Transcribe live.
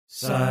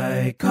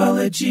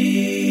Psychology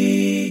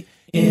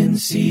in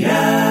Seattle.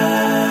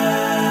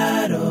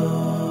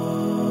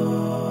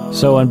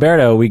 So,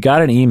 Umberto, we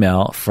got an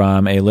email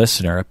from a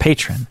listener, a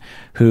patron,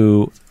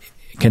 who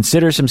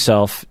considers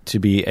himself to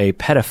be a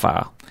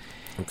pedophile.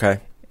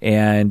 Okay.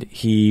 And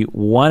he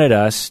wanted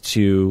us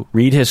to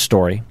read his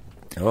story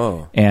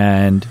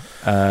and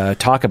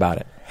talk about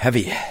it.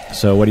 Heavy.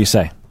 So what do you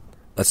say?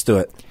 Let's do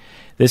it.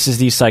 This is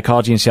the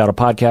Psychology in Seattle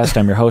podcast.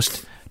 I'm your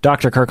host,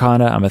 Dr. Kirk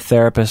Honda. I'm a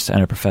therapist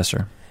and a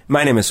professor.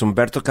 My name is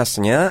Umberto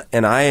Castañeda,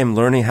 and I am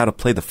learning how to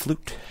play the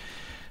flute.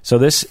 So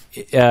this,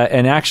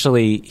 and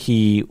actually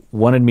he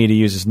wanted me to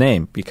use his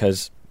name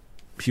because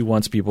he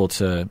wants people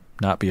to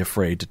not be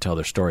afraid to tell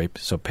their story.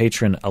 So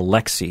patron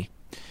Alexi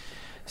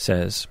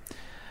says,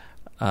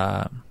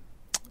 let's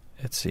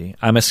see,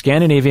 I'm a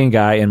Scandinavian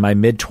guy in my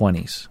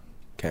mid-20s.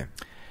 Okay.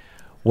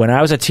 When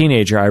I was a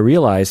teenager, I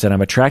realized that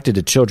I'm attracted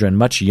to children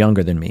much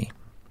younger than me,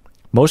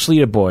 mostly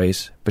to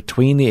boys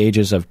between the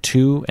ages of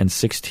 2 and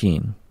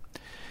 16,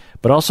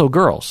 but also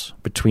girls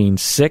between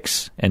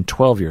 6 and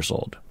 12 years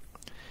old.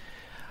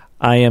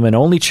 I am an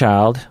only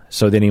child,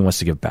 so then he wants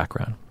to give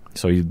background.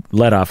 So he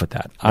led off with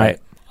that. Right.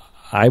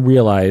 I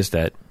realized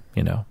that,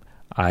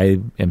 I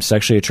am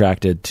sexually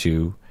attracted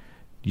to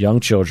young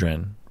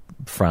children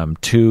from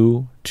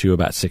 2 to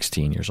about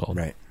 16 years old.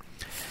 Right.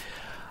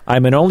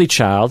 I'm an only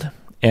child,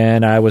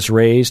 and I was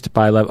raised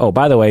by love. Oh,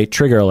 by the way,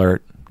 trigger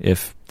alert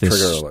if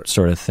this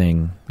sort of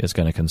thing is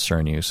going to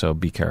concern you, so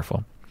be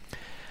careful.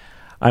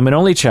 I'm an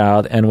only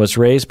child and was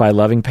raised by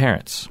loving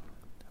parents.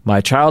 My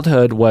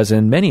childhood was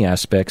in many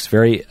aspects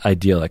very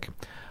idyllic,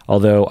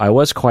 although I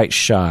was quite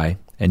shy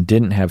and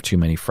didn't have too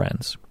many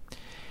friends.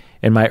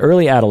 In my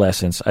early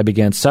adolescence, I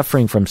began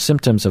suffering from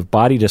symptoms of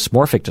body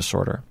dysmorphic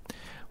disorder,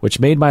 which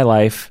made my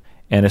life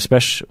and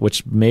especially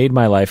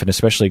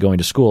going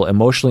to school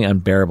emotionally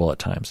unbearable at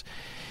times.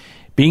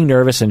 Being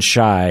nervous and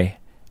shy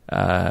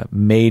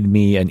made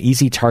me an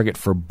easy target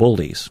for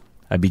bullies.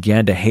 I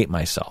began to hate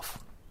myself.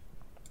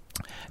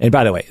 And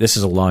by the way, this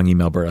is a long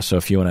email, Berta, so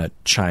if you want to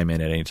chime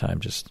in at any time,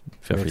 just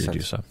feel free to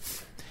do so.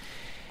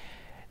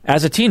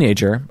 As a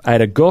teenager, I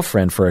had a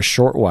girlfriend for a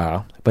short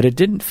while, but it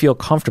didn't feel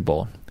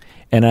comfortable,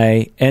 and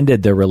I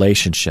ended the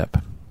relationship.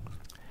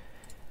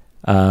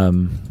 I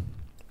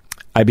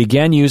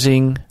began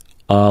using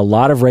a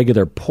lot of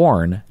regular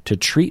porn to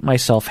treat my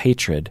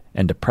self-hatred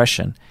and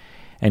depression,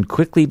 and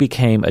quickly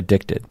became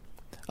addicted.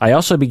 I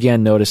also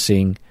began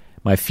noticing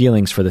my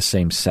feelings for the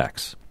same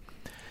sex.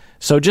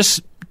 So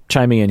just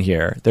chiming in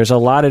here, there's a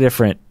lot of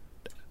different,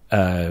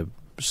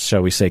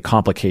 shall we say,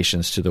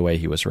 complications to the way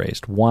he was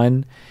raised.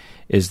 One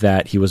is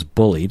that he was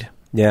bullied.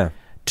 Yeah.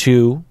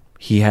 2,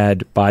 he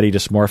had body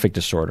dysmorphic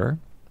disorder.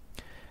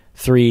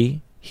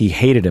 3, he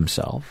hated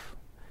himself.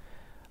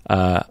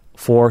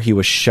 4, he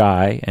was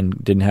shy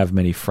and didn't have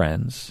many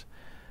friends.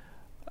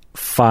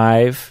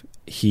 5,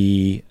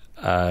 he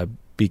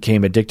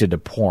became addicted to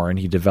porn.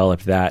 He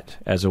developed that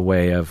as a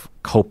way of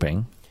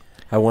coping.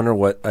 I wonder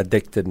what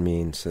addicted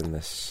means in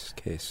this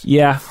case.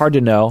 Yeah, hard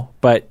to know,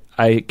 but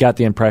I got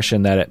the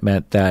impression that it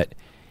meant that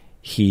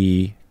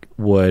he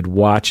would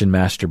watch and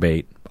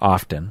masturbate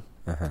often.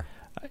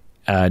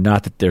 Uh-huh.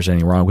 Not that there's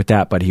anything wrong with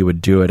that, but he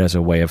would do it as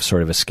a way of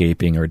sort of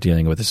escaping or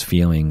dealing with his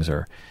feelings,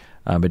 or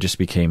it just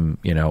became,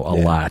 a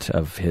lot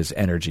of his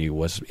energy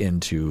was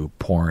into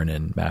porn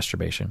and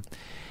masturbation.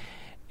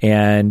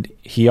 And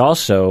he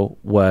also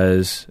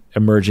was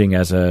emerging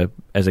as a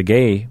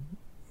gay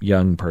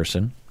young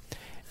person,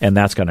 and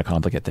that's going to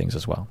complicate things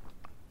as well.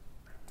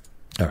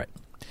 All right.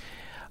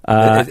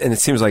 And it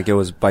seems like it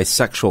was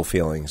bisexual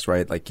feelings,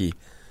 right? Like he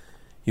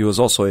was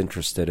also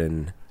interested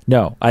in...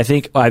 No, I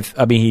think,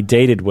 he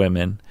dated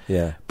women.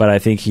 Yeah. But I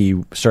think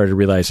he started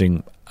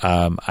realizing,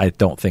 I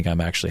don't think I'm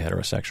actually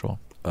heterosexual.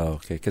 Oh,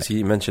 okay. Because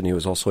he mentioned he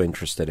was also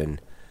interested in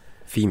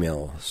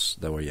females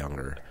that were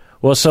younger.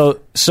 Well, so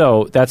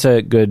that's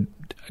a good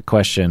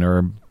question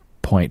or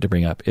point to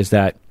bring up, is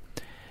that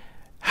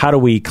how do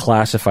we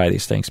classify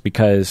these things?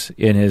 Because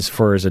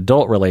for his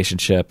adult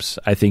relationships,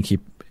 I think he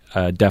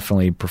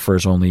definitely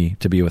prefers only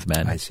to be with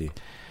men. I see.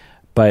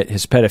 But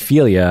his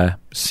pedophilia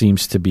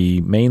seems to be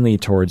mainly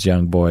towards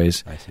young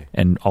boys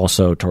and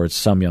also towards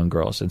some young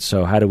girls. And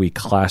so how do we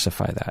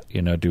classify that?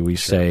 Do we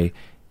say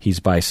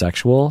he's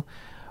bisexual,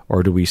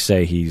 or do we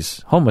say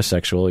he's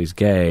homosexual, he's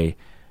gay,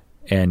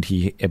 and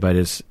to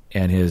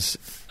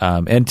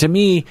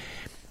me,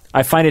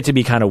 I find it to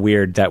be kind of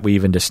weird that we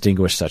even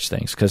distinguish such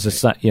things, because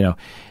it's not,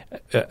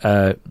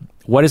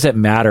 what does it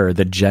matter,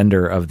 the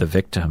gender of the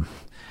victim?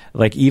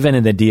 Like even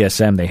in the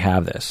DSM, they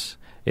have this.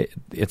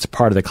 It's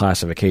part of the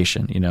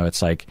classification.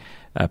 It's like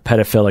a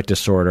pedophilic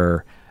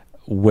disorder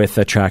with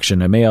attraction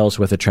to males,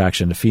 with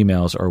attraction to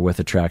females, or with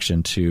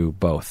attraction to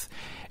both.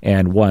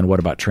 And 1, what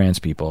about trans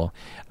people?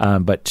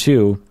 But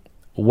 2,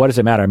 what does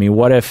it matter? I mean,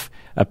 what if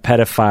a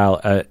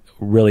pedophile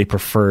really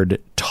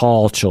preferred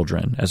tall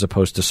children as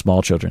opposed to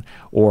small children,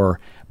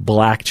 or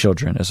black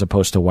children as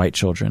opposed to white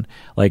children.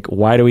 Like,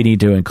 why do we need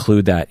to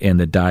include that in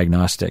the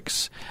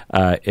diagnostics?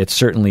 It's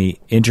certainly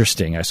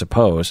interesting, I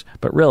suppose,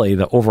 but really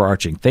the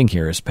overarching thing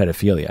here is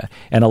pedophilia.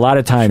 And a lot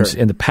of times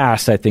in the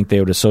past, I think they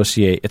would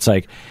associate, it's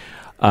like,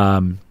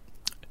 I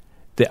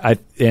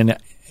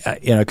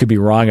could be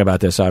wrong about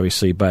this,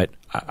 obviously, but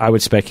I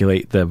would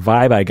speculate the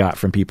vibe I got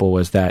from people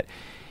was that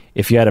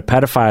if you had a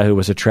pedophile who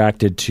was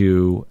attracted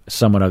to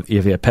someone, if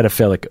you had a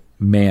pedophilic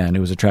man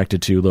who was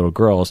attracted to little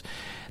girls,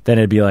 then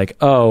it'd be like,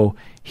 oh,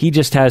 he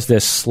just has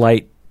this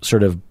slight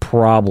sort of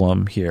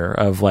problem here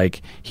of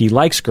like, he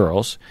likes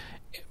girls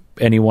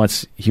and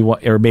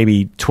or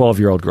maybe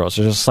 12-year-old girls.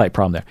 There's a slight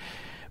problem there.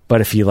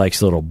 But if he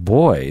likes little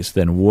boys,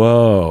 then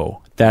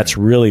whoa, that's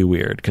really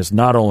weird, because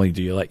not only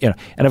do you like,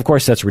 and of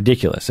course that's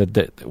ridiculous.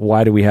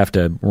 Why do we have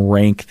to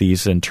rank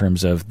these in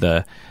terms of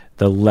the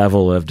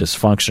level of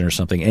dysfunction or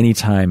something?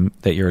 Anytime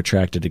that you're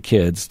attracted to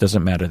kids,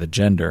 doesn't matter the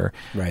gender,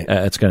 right?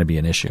 It's going to be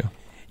an issue.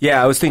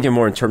 Yeah, I was thinking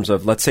more in terms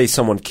of, let's say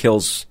someone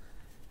kills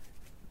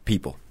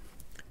people,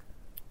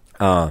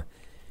 and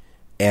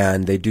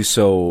they do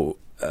so,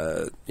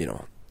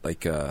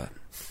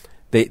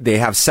 they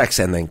have sex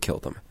and then kill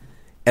them,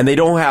 and they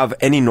don't have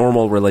any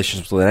normal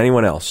relationships with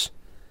anyone else.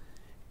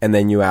 And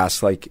then you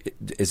ask, like,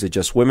 is it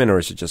just women or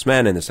is it just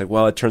men? And it's like,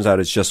 well, it turns out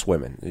it's just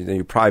women. Then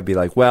you'd probably be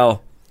like,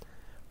 well,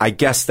 I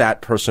guess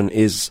that person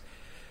is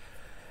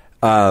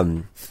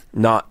not,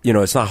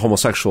 it's not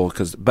homosexual,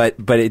 but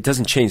it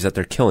doesn't change that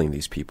they're killing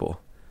these people.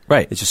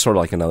 Right. It's just sort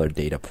of like another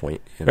data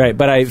point. Right.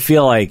 But I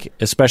feel like,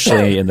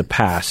 especially in the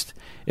past,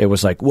 it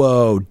was like,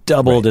 whoa,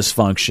 double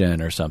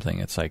dysfunction or something.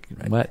 It's like,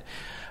 what?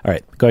 All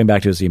right. Going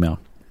back to his email.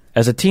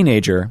 As a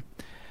teenager,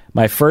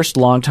 my first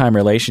long-time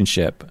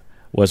relationship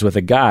was with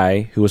a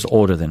guy who was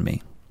older than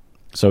me.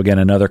 So again,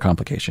 another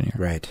complication here.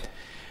 Right.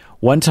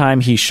 One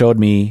time he showed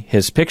me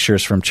his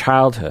pictures from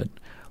childhood.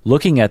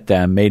 Looking at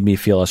them made me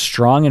feel a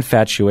strong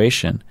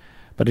infatuation,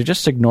 but I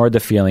just ignored the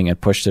feeling and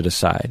pushed it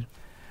aside.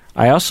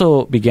 I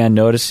also began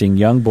noticing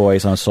young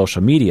boys on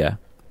social media,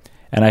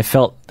 and I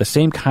felt the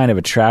same kind of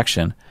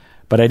attraction,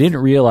 but I didn't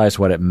realize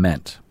what it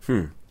meant.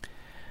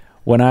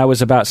 When I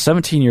was about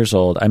 17 years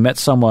old, I met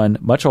someone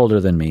much older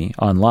than me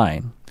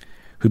online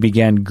who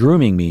began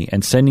grooming me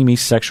and sending me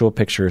sexual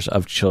pictures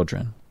of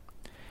children.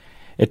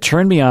 It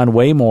turned me on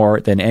way more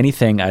than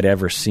anything I'd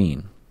ever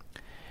seen.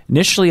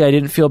 Initially, I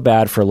didn't feel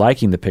bad for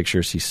liking the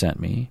pictures he sent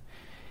me.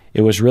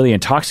 It was really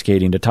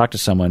intoxicating to talk to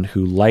someone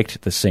who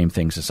liked the same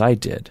things as I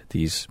did,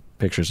 these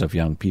pictures of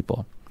young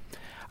people.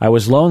 I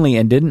was lonely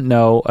and didn't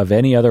know of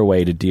any other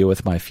way to deal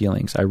with my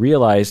feelings. I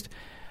realized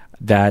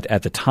that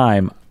at the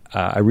time,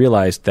 I am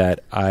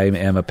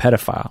a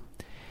pedophile.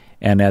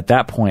 And at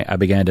that point, I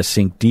began to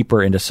sink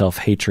deeper into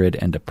self-hatred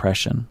and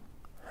depression.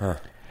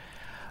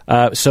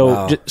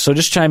 So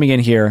just chiming in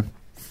here,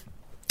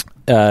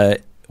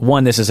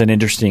 one, this is an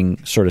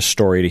interesting sort of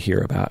story to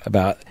hear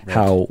about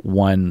how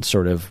one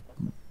sort of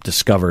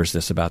discovers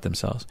this about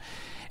themselves,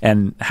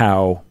 and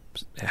how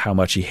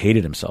much he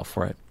hated himself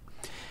for it,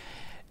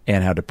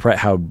 and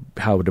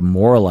how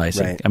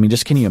demoralizing. Right. I mean,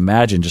 just can you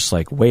imagine? Just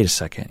like, wait a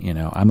second,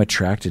 I'm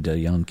attracted to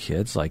young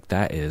kids. Like,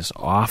 that is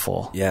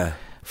awful. Yeah.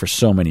 For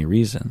so many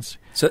reasons.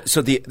 So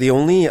the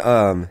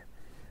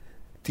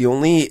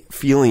only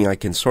feeling I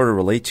can sort of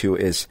relate to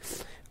is,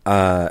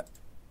 I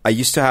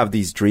used to have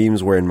these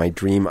dreams where in my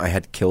dream I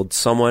had killed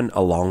someone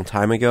a long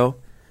time ago,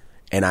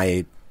 and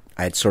I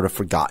had sort of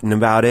forgotten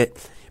about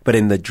it. But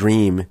in the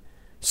dream,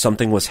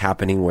 something was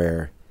happening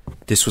where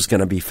this was going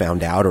to be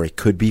found out, or it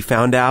could be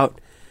found out.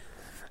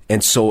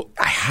 And so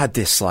I had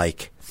this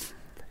like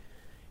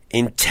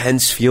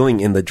intense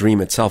feeling in the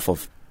dream itself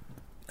of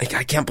like,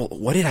 I can't believe,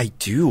 what did I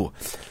do?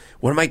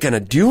 What am I going to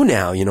do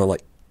now?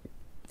 Like,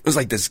 it was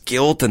like this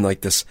guilt and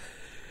like this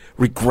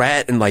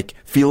regret and like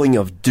feeling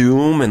of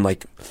doom and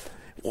like,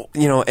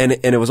 and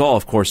it was all,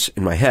 of course,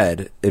 in my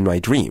head, in my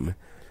dream.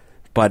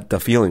 But the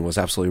feeling was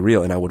absolutely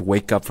real. And I would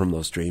wake up from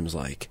those dreams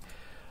like,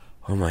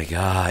 oh my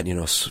God,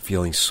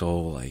 feeling so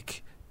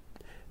like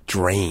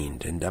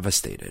drained and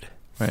devastated.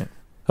 Right.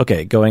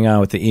 Okay, going on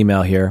with the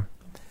email here.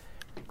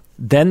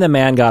 Then the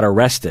man got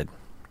arrested.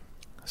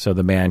 So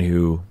the man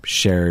who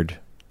shared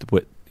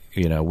with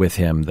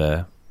him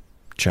the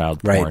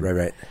child porn.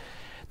 Right.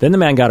 Then the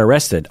man got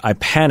arrested. I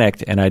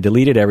panicked and I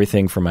deleted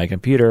everything from my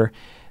computer.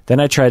 Then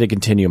I tried to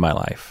continue my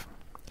life.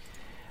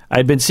 I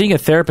had been seeing a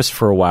therapist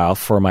for a while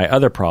for my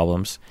other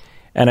problems,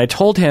 and I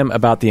told him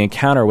about the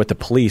encounter with the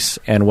police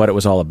and what it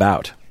was all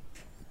about.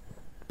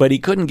 But he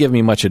couldn't give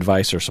me much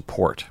advice or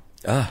support.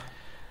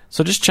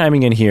 So just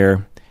chiming in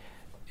here,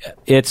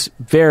 it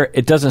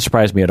doesn't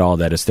surprise me at all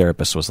that his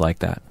therapist was like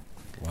that.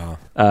 Wow.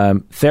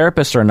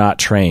 Therapists are not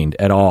trained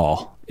at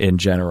all in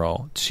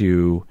general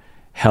to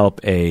help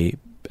a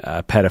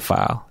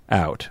pedophile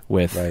out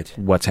with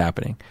what's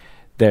happening.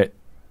 That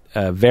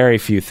very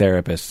few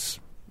therapists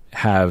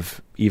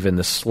have even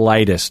the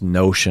slightest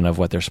notion of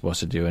what they're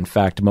supposed to do. In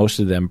fact, most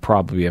of them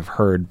probably have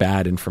heard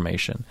bad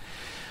information,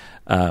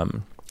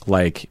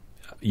 like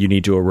you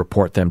need to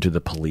report them to the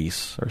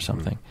police or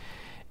something.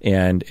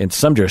 And in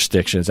some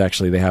jurisdictions,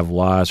 actually, they have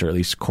laws or at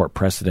least court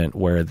precedent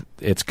where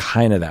it's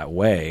kind of that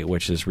way,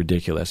 which is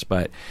ridiculous.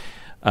 But,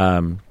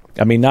 I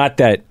mean, not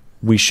that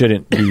we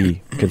shouldn't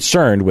be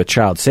concerned with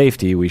child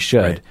safety. We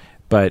should. Right.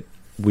 But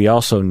we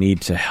also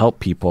need to help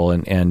people.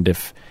 And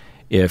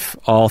if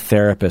all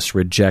therapists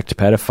reject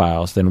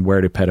pedophiles, then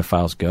where do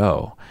pedophiles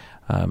go?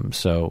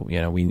 So,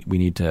 we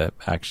need to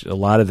actually, a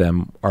lot of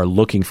them are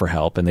looking for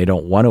help and they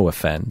don't want to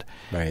offend.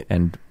 Right.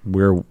 And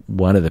we're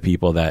one of the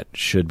people that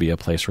should be a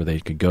place where they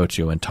could go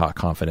to and talk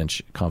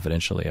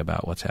confidentially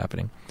about what's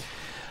happening.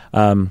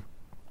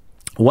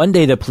 One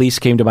day the police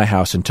came to my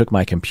house and took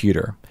my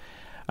computer.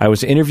 I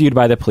was interviewed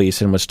by the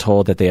police and was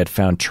told that they had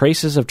found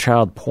traces of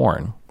child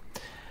porn.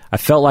 I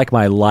felt like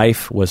my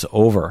life was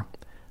over.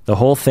 The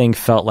whole thing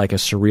felt like a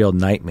surreal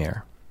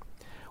nightmare.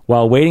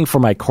 While waiting for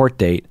my court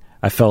date,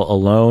 I felt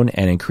alone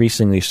and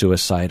increasingly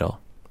suicidal.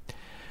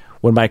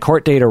 When my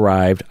court date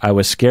arrived, I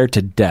was scared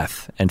to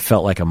death and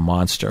felt like a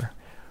monster.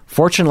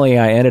 Fortunately,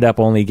 I ended up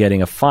only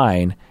getting a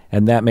fine,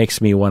 and that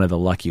makes me one of the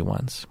lucky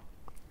ones.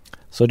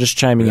 So just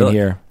chiming in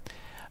here.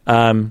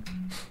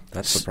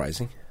 That's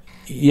surprising.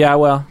 Yeah,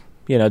 well,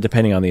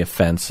 depending on the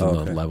offense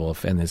and the level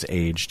of, and his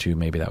age too,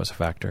 maybe that was a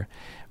factor.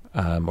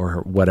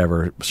 Or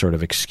whatever sort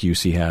of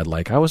excuse he had,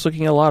 like I was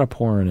looking at a lot of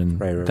porn and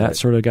that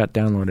sort of got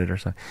downloaded or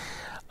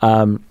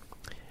something.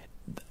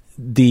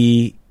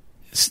 The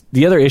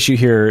other issue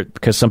here,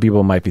 because some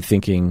people might be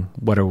thinking,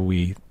 what are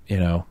we,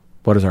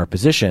 what is our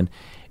position,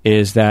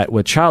 is that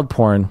with child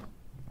porn,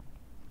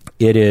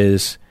 it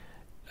is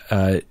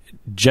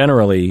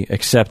generally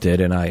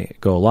accepted, and I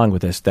go along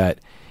with this, that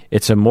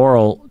it's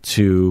immoral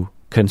to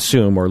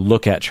consume or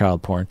look at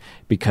child porn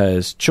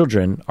because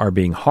children are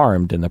being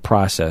harmed in the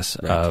process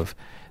of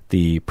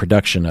the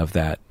production of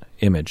that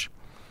image.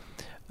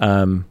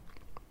 But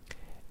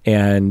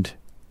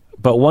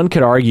one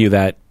could argue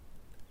that,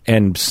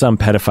 and some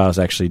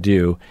pedophiles actually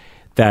do,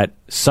 that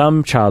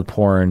some child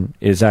porn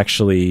is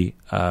actually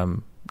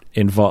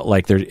involved,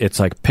 like it's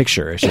like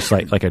picture. It's just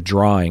like a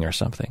drawing or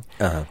something.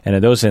 Uh-huh. And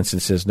in those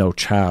instances, no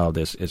child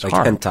is like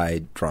harmed.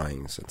 hentai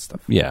drawings and stuff.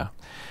 Yeah.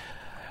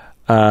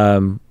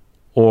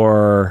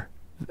 Or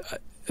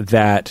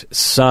that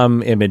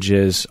some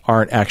images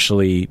aren't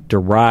actually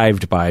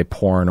derived by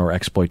porn or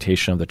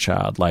exploitation of the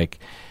child, like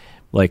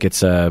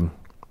it's an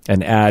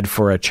ad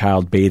for a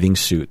child bathing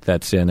suit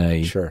that's in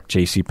a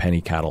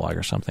JCPenney catalog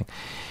or something.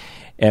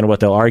 And what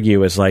they'll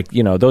argue is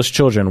those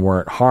children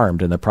weren't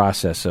harmed in the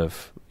process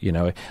of,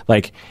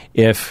 like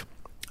if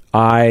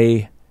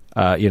I,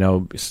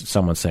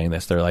 someone's saying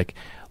this, they're like,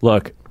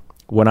 look,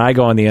 when I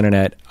go on the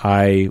internet,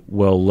 I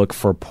will look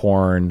for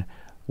porn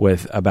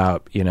with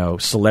about,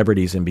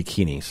 celebrities in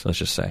bikinis, let's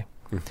just say,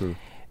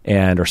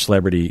 or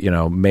celebrity,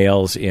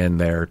 males in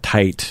their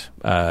tight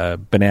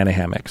banana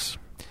hammocks.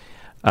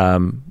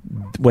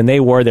 When they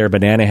wore their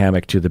banana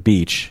hammock to the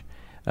beach,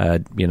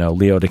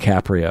 Leo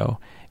DiCaprio,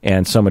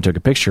 and someone took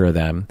a picture of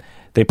them,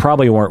 they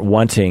probably weren't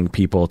wanting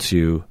people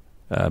to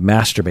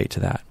masturbate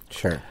to that.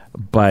 Sure.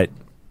 But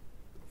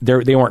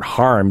they weren't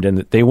harmed, and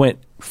they went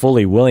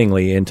fully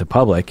willingly into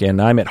public, and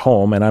I'm at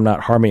home and I'm not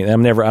harming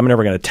them. I'm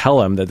never going to tell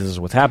them that this is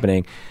what's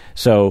happening.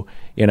 So,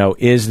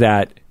 is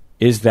that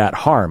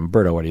harm?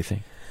 Berto, what do you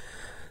think?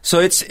 So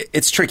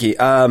it's tricky.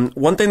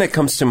 One thing that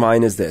comes to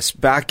mind is this.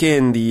 Back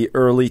in the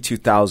early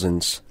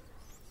 2000s,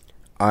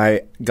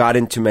 I got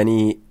into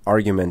many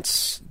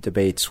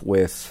debates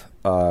with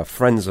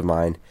friends of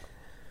mine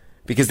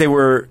because they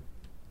were,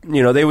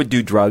 they would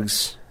do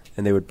drugs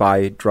and they would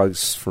buy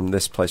drugs from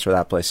this place or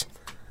that place.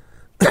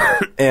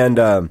 And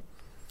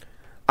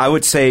I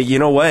would say, you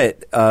know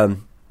what,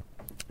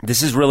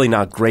 this is really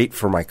not great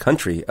for my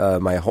country,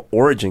 my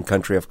origin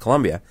country of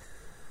Colombia,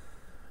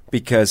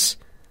 because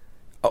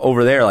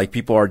over there,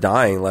 people are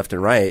dying left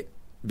and right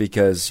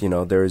because,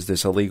 there is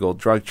this illegal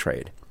drug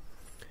trade.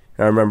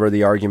 And I remember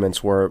the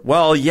arguments were,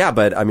 well, yeah,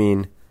 but I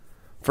mean,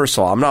 first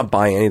of all, I'm not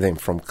buying anything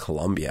from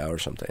Colombia or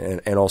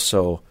something. And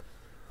also,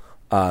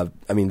 I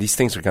mean, these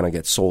things are going to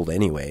get sold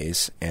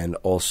anyways. And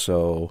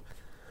also,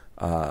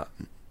 I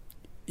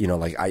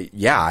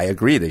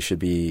agree they should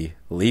be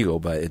legal,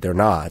 but they're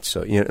not.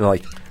 So,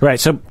 right.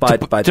 So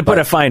to put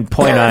a fine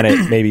point on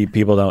it, maybe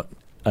people don't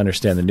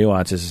understand the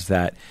nuances, is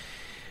that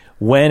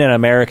when an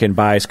American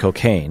buys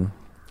cocaine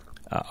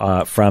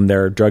from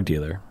their drug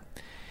dealer,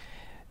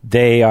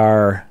 they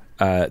are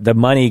the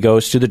money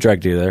goes to the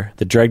drug dealer.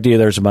 The drug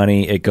dealer's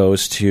money, it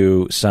goes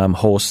to some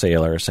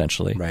wholesaler,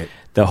 essentially. Right.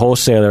 The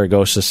wholesaler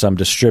goes to some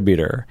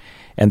distributor,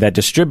 and that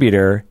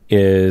distributor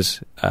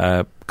is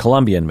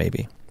Colombian,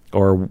 maybe,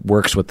 or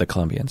works with the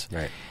Colombians.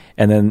 Right.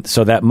 And then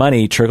so that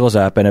money trickles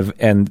up,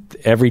 and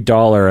every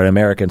dollar an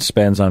American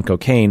spends on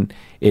cocaine,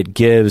 it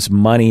gives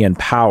money and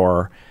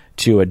power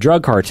to a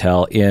drug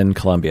cartel in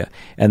Colombia.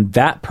 And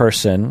that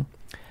person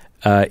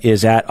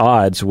is at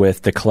odds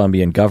with the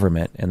Colombian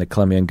government, and the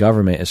Colombian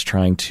government is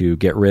trying to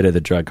get rid of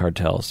the drug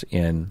cartels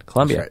in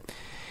Colombia. That's right.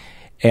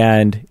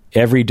 And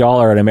every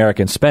dollar an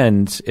American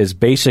spends is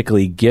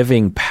basically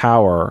giving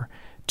power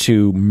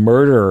to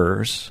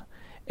murderers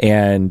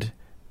and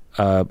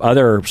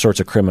other sorts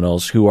of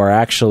criminals who are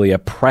actually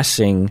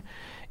oppressing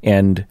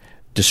and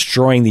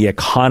destroying the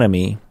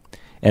economy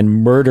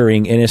and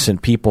murdering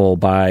innocent people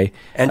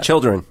and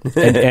children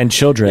and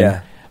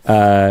children,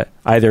 yeah.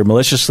 Either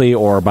maliciously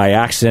or by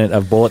accident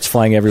of bullets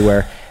flying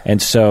everywhere.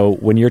 And so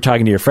when you're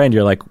talking to your friend,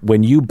 you're like,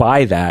 when you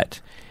buy that,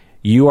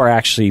 you are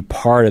actually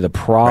part of the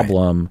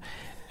problem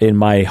in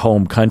my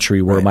home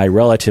country where my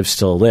relatives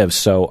still live.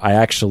 So I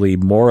actually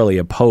morally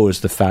oppose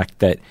the fact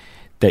that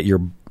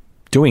you're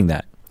doing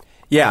that.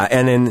 Yeah,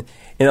 and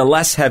in a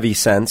less heavy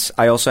sense,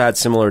 I also had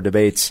similar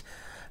debates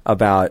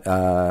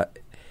about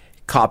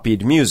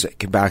copied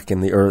music back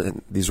in the early.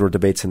 These were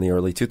debates in the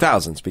early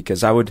 2000s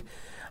because I would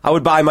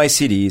buy my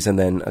CDs, and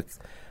then a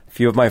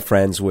few of my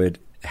friends would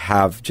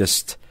have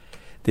just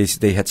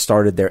they had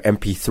started their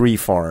MP3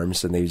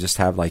 farms, and they would just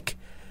have like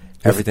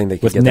everything they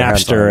could with get their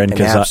hands on,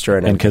 Napster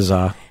and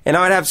Kazaa. And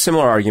I would have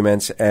similar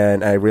arguments,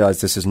 and I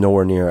realized this is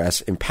nowhere near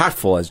as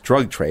impactful as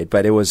drug trade,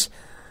 but it was.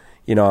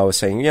 I was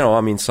saying, I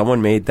mean,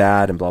 someone made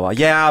that and blah, blah.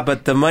 Yeah,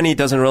 but the money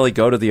doesn't really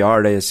go to the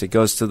artists. It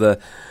goes to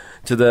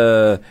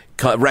the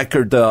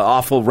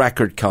awful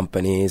record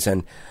companies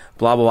and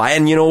blah, blah, blah.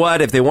 And you know what?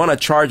 If they want to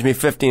charge me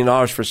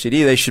 $15 for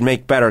CD, they should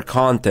make better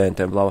content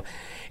and blah, blah.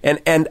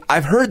 And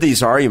I've heard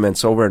these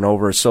arguments over and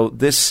over. So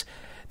this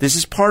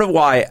is part of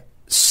why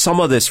some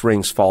of this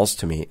rings false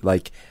to me.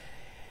 Like,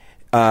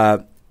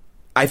 I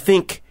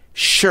think,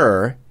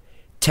 sure,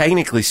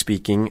 technically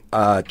speaking,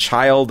 a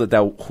child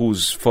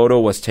whose photo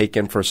was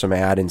taken for some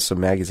ad in some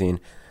magazine,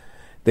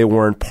 they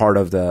weren't part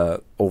of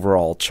the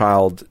overall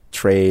child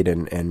trade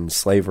and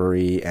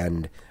slavery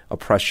and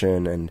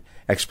oppression and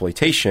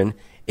exploitation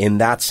in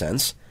that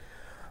sense.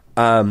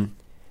 But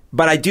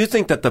I do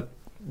think that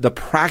the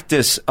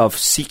practice of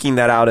seeking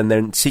that out and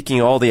then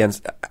seeking all the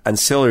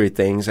ancillary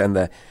things and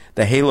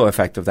the halo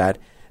effect of that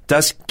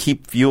does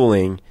keep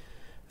fueling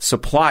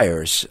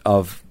suppliers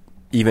of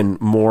even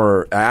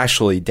more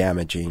actually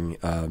damaging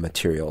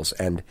materials.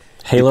 And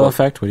halo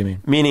effect? What do you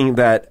mean? Meaning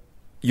that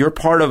you're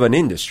part of an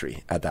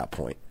industry at that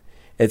point.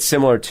 It's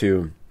similar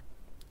to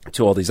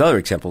all these other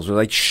examples. We're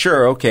like,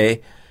 sure,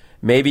 okay,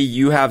 maybe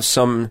you have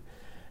some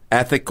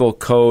ethical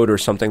code or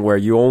something where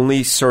you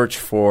only search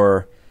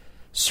for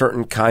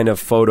certain kind of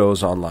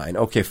photos online.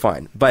 Okay,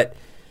 fine. But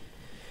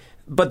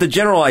the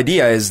general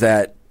idea is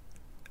that,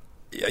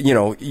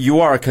 you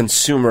are a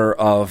consumer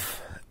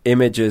of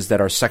images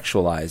that are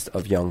sexualized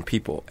of young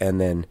people,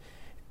 and then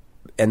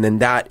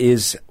that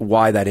is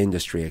why that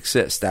industry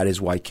exists. That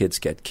is why kids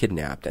get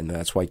kidnapped, and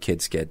that's why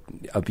kids get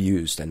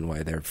abused, and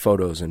why their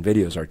photos and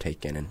videos are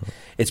taken. And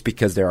it's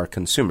because there are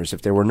consumers.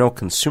 If there were no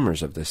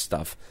consumers of this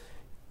stuff,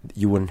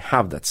 you wouldn't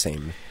have that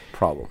same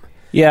problem.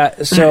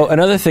 Yeah. So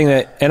another thing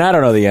and I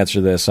don't know the answer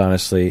to this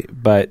honestly,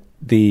 but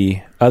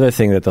the other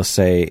thing that they'll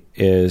say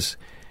is,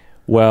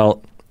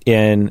 well,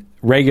 in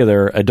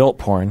regular adult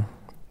porn,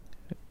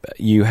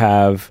 you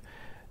have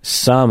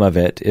some of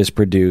it is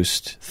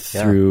produced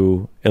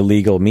through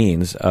illegal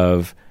means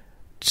of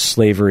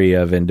slavery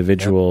of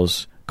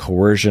individuals,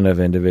 coercion of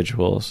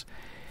individuals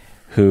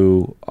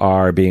who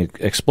are being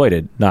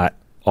exploited. Not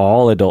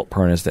all adult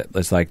porn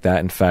is like that.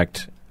 In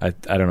fact, I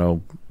don't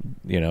know,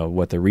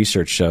 what the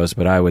research shows,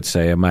 but I would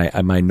say a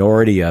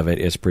minority of it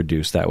is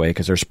produced that way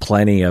because there's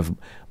plenty of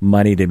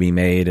money to be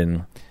made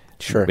and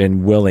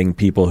willing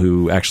people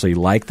who actually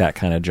like that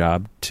kind of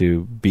job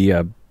to be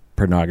a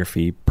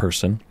pornography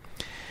person.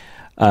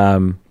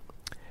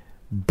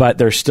 But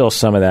there's still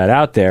some of that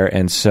out there.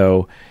 And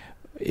so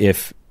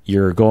if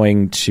you're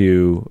going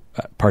to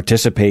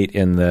participate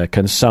in the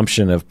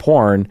consumption of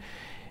porn,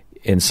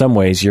 in some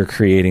ways you're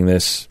creating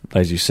this,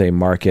 as you say,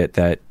 market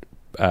that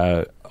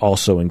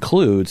also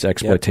includes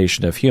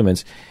exploitation of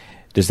humans.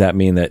 Does that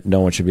mean that no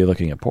one should be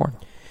looking at porn?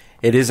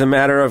 It is a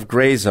matter of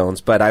gray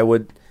zones, but I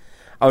would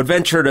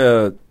venture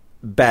to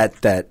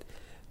bet that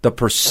the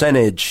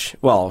percentage,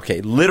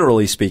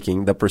 literally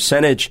speaking, the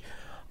percentage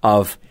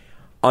of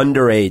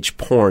underage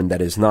porn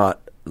that is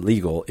not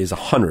legal is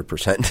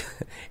 100%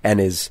 and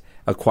is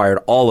acquired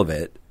all of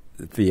it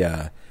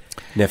via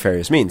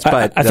nefarious means.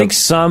 But I think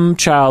some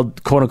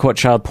quote-unquote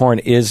child porn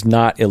is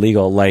not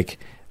illegal. Like,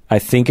 I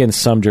think in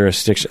some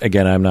jurisdictions,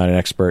 again, I'm not an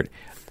expert,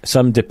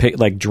 some depict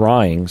like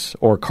drawings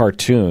or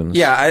cartoons.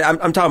 Yeah,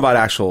 I'm talking about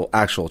actual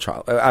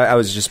child. I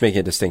was just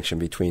making a distinction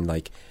between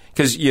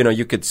because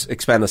you could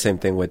expand the same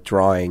thing with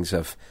drawings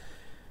of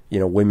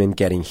women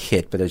getting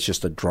hit, but it's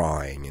just a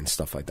drawing and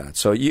stuff like that.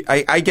 So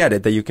I get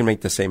it that you can make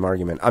the same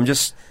argument. I'm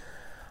just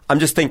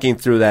thinking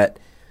through that.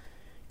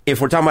 If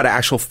we're talking about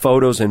actual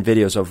photos and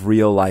videos of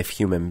real life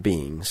human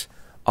beings,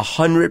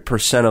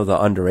 100% of the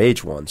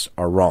underage ones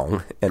are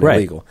wrong and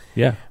illegal.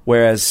 Yeah.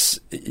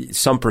 Whereas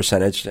some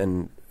percentage,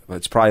 and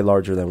it's probably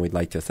larger than we'd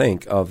like to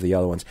think, of the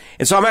other ones.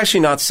 And so I'm actually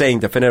not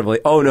saying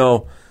definitively, oh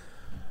no,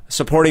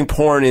 supporting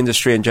porn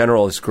industry in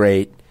general is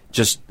great,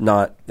 just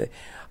not.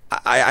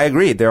 I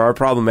agree. There are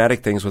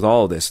problematic things with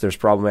all of this. There's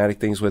problematic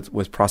things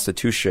with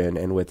prostitution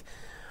and with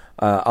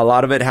a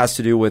lot of it has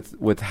to do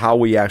with how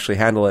we actually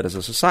handle it as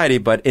a society.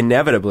 But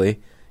inevitably,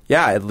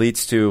 it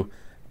leads to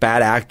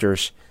bad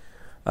actors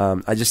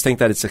I just think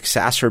that it's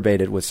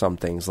exacerbated with some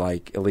things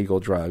like illegal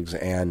drugs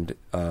and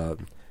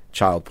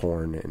child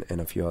porn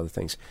and a few other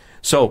things.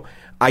 So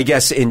I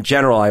guess in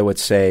general, I would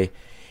say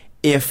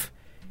if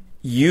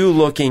you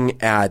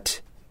looking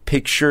at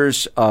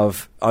pictures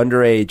of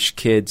underage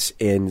kids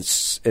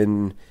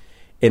in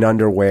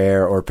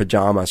underwear or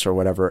pajamas or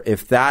whatever,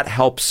 if that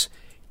helps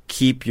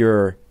keep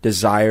your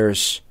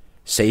desires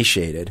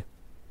satiated,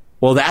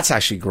 well, that's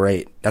actually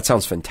great. That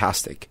sounds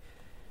fantastic.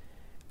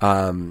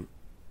 I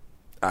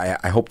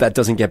hope that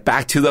doesn't get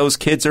back to those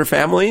kids or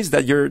families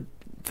that you're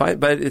fine.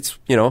 But it's,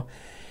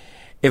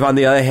 if on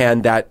the other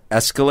hand that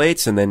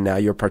escalates and then now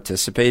you're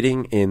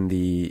participating in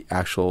the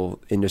actual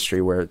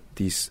industry where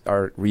these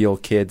are real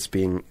kids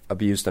being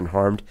abused and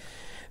harmed,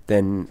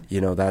 then,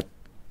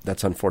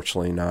 that's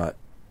unfortunately not,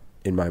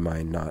 in my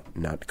mind,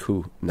 not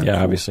cool. Cool.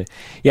 Obviously.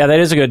 Yeah, that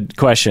is a good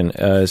question.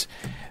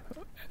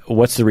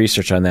 What's the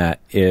research on that?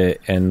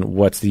 And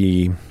what's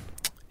the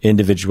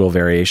individual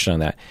variation on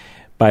that?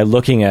 By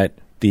looking at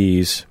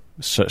these,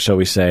 shall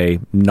we say,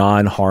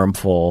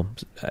 non-harmful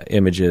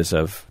images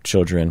of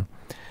children,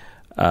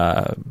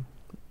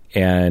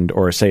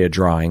 or say a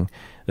drawing.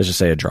 Let's just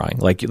say a drawing.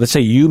 Like, let's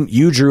say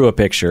you drew a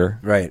picture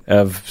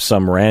of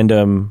some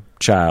random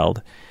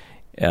child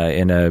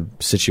in a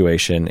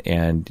situation,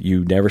 and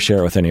you never share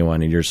it with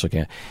anyone, and you're just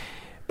looking at.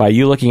 By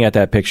you looking at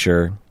that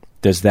picture,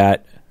 does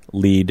that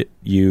lead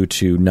you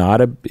to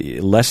not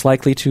less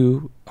likely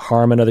to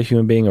harm another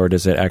human being, or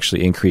does it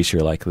actually increase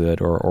your likelihood,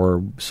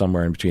 or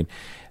somewhere in between?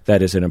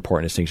 That is an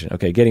important distinction.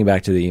 Okay, getting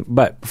back to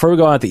but before we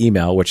go on to the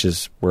email, which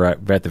is we're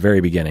at the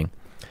very beginning,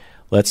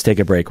 let's take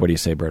a break. What do you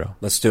say, Berto?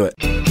 Let's do it.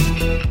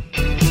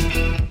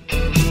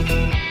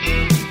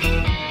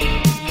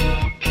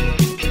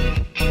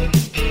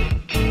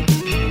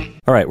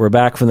 All right, we're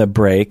back from the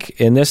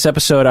break. In this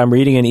episode, I'm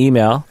reading an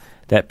email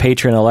that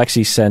patron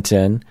Alexi sent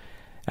in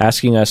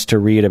asking us to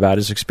read about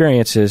his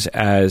experiences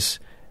as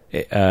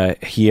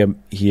he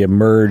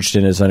emerged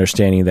in his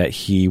understanding that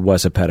he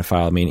was a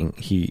pedophile, meaning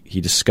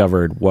he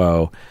discovered,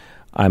 whoa,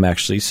 I'm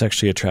actually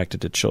sexually attracted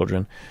to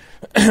children.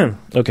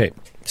 Okay,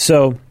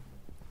 so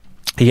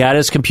he had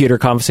his computer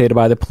confiscated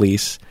by the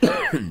police.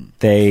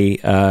 They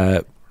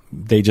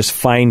just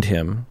fined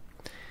him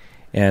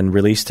and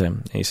released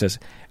him. And he says,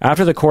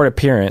 after the court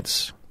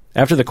experience,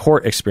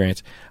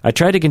 I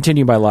tried to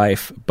continue my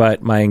life,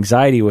 but my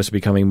anxiety was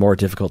becoming more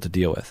difficult to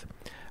deal with.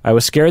 I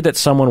was scared that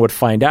someone would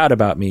find out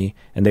about me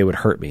and they would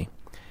hurt me.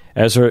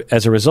 As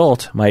a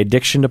result, my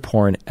addiction to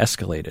porn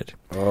escalated.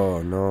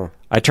 Oh, no.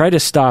 I tried to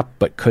stop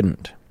but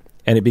couldn't,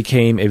 and it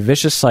became a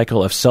vicious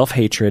cycle of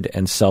self-hatred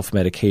and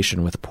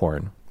self-medication with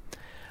porn.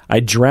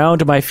 I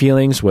drowned my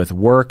feelings with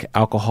work,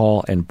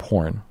 alcohol, and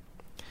porn.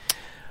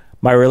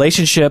 My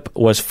relationship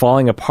was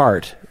falling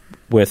apart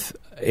with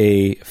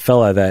a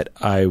fella that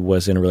I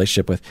was in a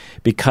relationship with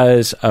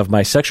because of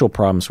my sexual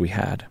problems we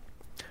had.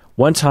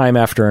 One time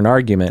after an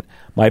argument,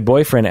 my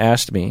boyfriend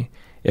asked me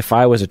if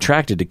I was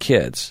attracted to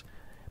kids,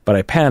 but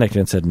I panicked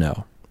and said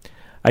no.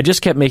 I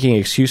just kept making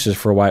excuses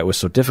for why it was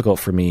so difficult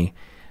for me.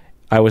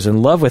 I was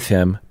in love with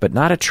him, but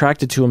not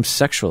attracted to him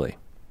sexually.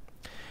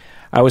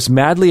 I was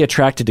madly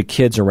attracted to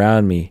kids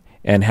around me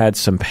and had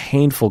some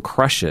painful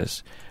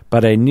crushes,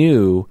 but I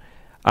knew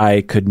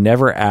I could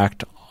never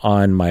act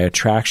on my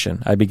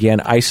attraction. I began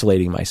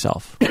isolating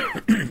myself.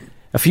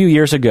 A few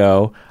years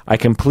ago, I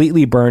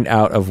completely burned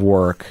out of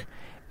work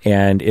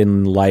and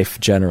in life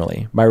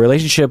generally. My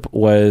relationship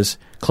was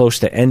close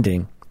to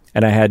ending,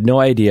 and I had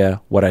no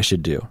idea what I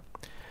should do.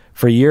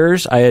 For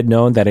years, I had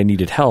known that I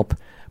needed help,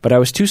 but I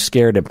was too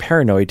scared and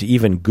paranoid to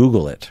even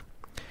Google it.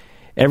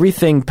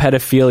 Everything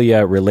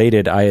pedophilia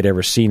related I had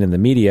ever seen in the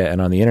media and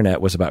on the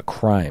internet was about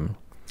crime.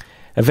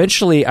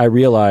 Eventually, I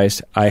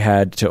realized I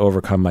had to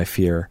overcome my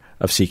fear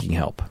of seeking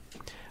help.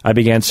 I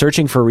began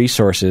searching for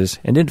resources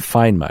and didn't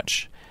find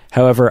much.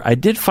 However, I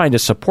did find a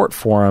support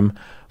forum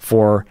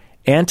for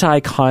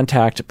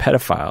anti-contact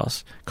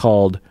pedophiles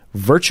called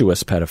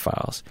Virtuous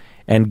Pedophiles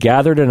and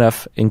gathered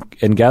enough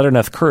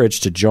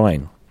courage to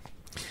join.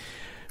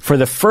 For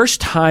the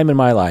first time in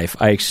my life,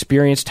 I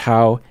experienced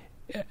how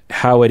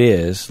it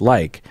is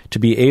like to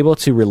be able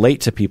to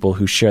relate to people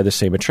who share the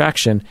same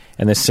attraction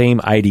and the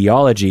same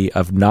ideology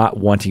of not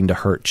wanting to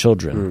hurt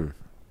children.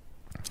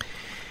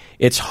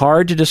 It's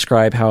hard to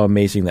describe how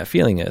amazing that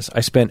feeling is. I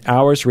spent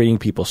hours reading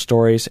people's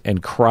stories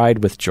and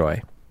cried with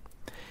joy.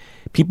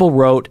 People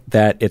wrote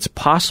that it's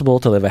possible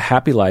to live a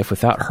happy life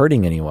without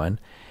hurting anyone,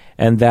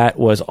 and that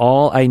was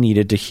all I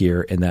needed to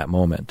hear in that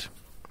moment.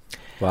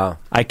 Wow.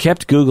 I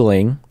kept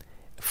Googling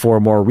for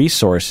more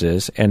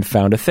resources and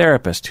found a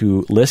therapist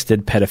who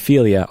listed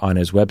pedophilia on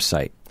his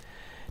website.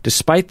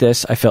 Despite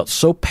this, I felt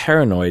so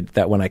paranoid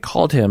that when I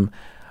called him,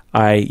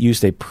 I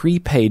used a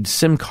prepaid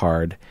SIM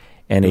card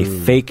and a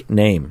fake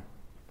name.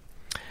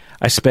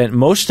 I spent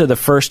most of the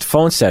first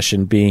phone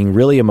session being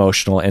really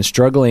emotional and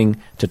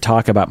struggling to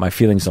talk about my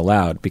feelings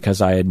aloud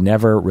because I had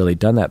never really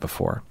done that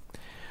before.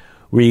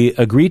 We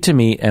agreed to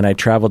meet and I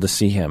traveled to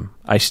see him.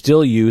 I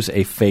still use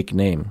a fake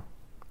name.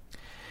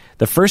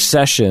 The first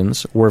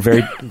sessions were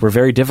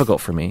very difficult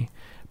for me,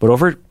 but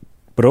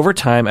But over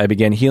time, I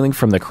began healing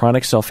from the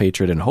chronic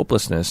self-hatred and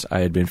hopelessness I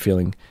had been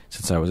feeling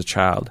since I was a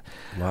child.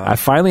 Wow. I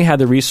finally had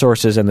the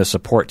resources and the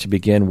support to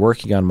begin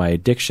working on my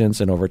addictions,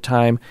 and over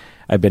time,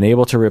 I've been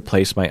able to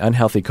replace my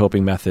unhealthy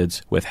coping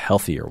methods with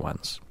healthier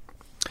ones.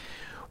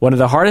 One of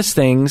the hardest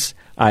things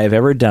I have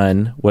ever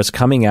done was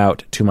coming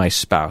out to my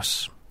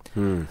spouse.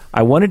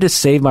 I wanted to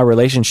save my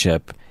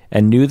relationship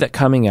and knew that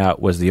coming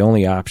out was the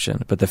only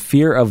option, but the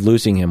fear of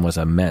losing him was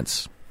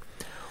immense.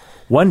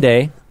 One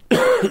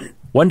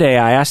day,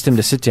 I asked him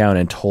to sit down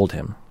and told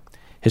him.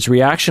 His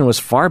reaction was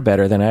far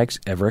better than I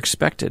ever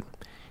expected.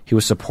 He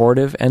was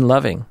supportive and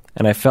loving,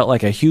 and I felt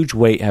like a huge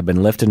weight had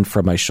been lifted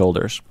from my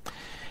shoulders.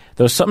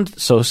 Though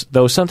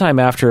sometime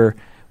after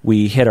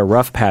we hit a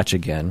rough patch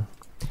again,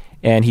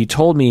 and he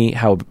told me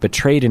how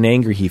betrayed and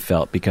angry he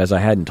felt because I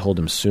hadn't told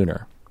him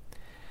sooner.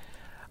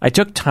 It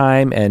took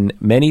time in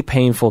many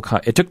painful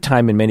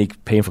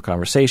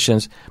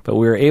conversations, but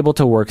we were able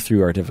to work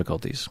through our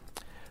difficulties.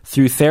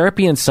 Through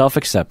therapy and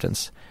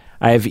self-acceptance,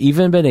 I have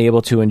even been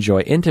able to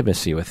enjoy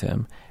intimacy with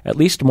him, at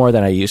least more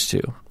than I used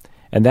to,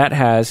 and that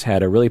has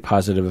had a really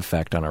positive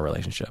effect on our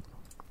relationship.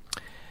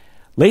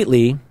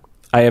 Lately,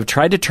 I have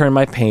tried to turn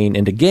my pain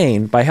into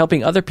gain by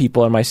helping other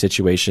people in my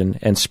situation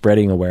and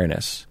spreading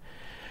awareness.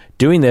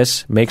 Doing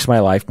this makes my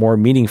life more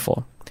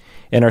meaningful.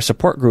 In our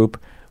support group,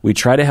 we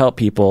try to help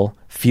people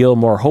feel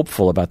more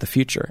hopeful about the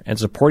future and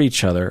support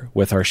each other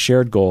with our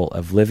shared goal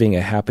of living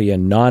a happy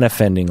and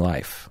non-offending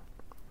life.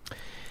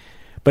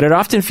 But it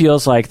often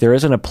feels like there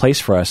isn't a place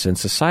for us in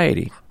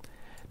society.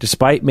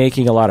 Despite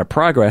making a lot of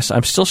progress,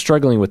 I'm still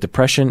struggling with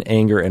depression,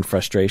 anger, and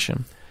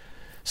frustration.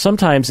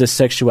 Sometimes this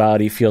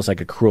sexuality feels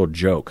like a cruel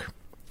joke.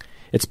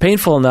 It's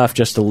painful enough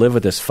just to live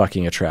with this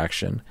fucking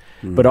attraction,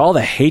 but all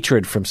the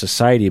hatred from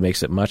society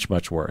makes it much,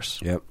 much worse.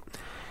 Yep.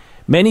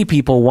 Many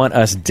people want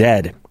us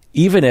dead,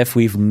 even if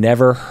we've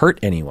never hurt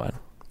anyone.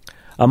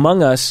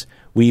 Among us,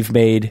 we've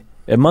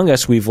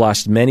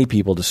lost many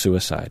people to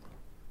suicide.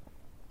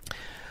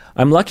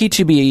 I'm lucky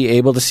to be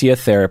able to see a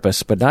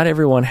therapist, but not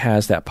everyone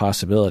has that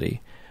possibility.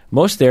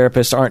 Most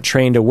therapists aren't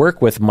trained to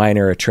work with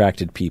minor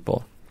attracted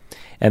people,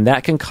 and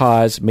that can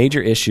cause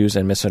major issues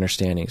and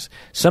misunderstandings.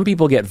 Some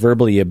people get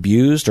verbally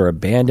abused or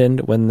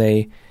abandoned when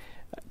they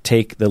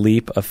take the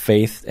leap of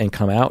faith and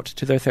come out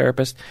to their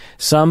therapist.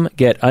 Some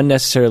get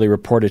unnecessarily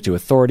reported to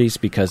authorities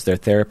because their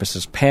therapist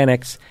is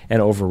panicked and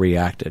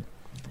overreacted.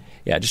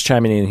 Yeah, just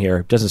chiming in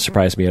here. Doesn't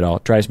surprise me at all.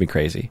 It drives me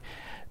crazy.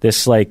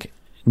 This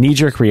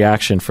knee-jerk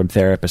reaction from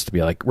therapists to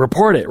be like,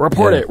 report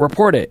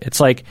it. It's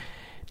like,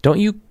 don't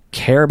you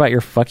care about your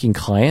fucking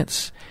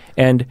clients?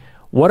 And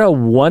what a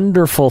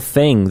wonderful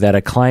thing that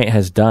a client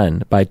has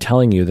done by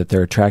telling you that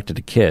they're attracted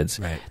to kids.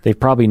 Right. They've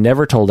probably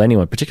never told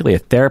anyone, particularly a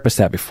therapist,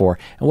 that before.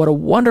 And what a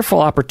wonderful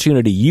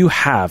opportunity you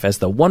have as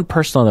the one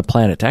person on the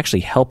planet to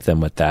actually help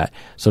them with that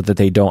so that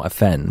they don't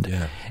offend.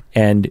 Yeah.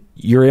 And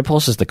your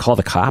impulse is to call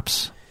the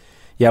cops.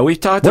 Yeah, we've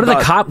talked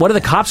about... What are the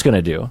cops going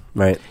to do?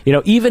 Right.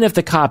 Even if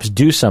the cops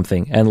do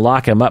something and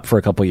lock him up for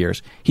a couple of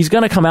years, he's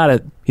going to come out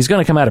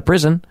of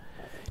prison.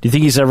 Do you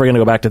think he's ever going to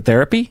go back to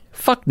therapy?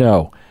 Fuck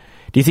no.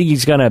 Do you think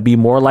he's going to be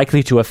more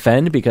likely to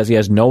offend because he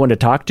has no one to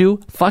talk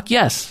to? Fuck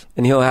yes.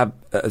 And he'll have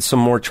some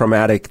more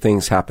traumatic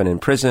things happen in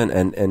prison,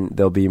 and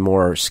they'll be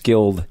more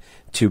skilled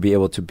to be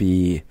able to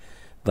be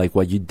like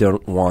what you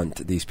don't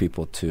want these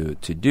people to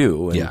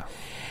do. And yeah.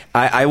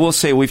 I will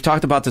say, we've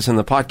talked about this in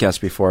the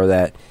podcast before,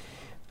 that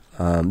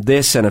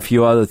this and a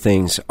few other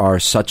things are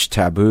such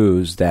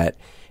taboos that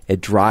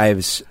it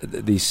drives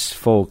these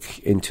folk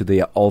into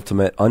the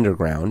ultimate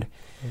underground.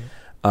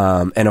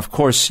 And of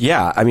course,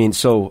 yeah,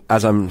 so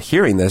as I'm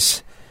hearing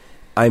this,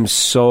 I'm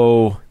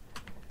so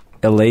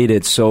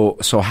elated, so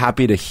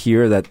happy to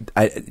hear that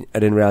I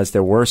didn't realize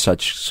there were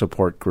such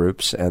support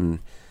groups, and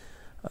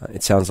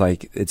it sounds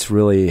like it's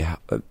really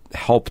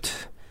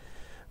helped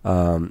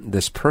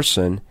this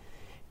person,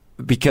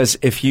 because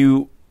if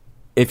you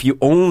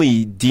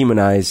only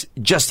demonize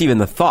just even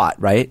the thought,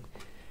 right,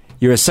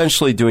 you're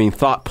essentially doing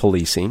thought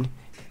policing,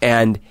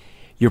 and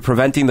you're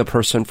preventing the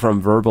person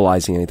from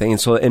verbalizing anything.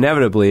 And so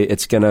inevitably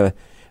it's going to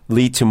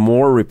lead to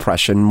more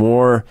repression,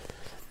 more,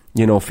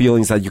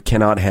 feelings that you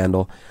cannot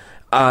handle.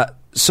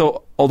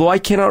 So although I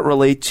cannot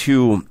relate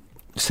to,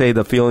 say,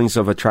 the feelings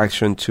of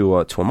attraction to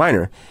a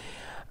minor,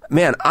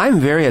 man, I'm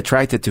very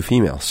attracted to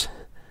females.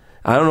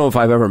 I don't know if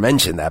I've ever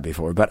mentioned that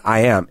before, but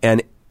I am.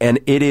 And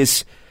it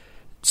is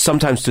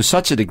sometimes to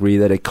such a degree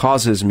that it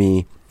causes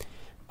me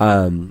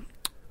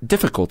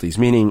difficulties,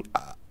 meaning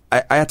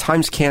I at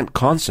times can't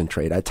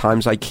concentrate. At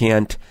times I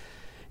can't,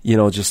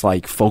 just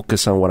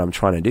focus on what I'm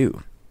trying to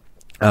do.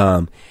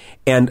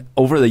 And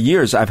over the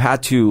years, I've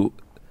had to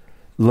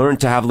learn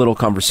to have little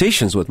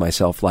conversations with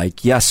myself.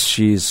 Like, yes,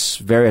 she's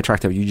very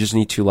attractive. You just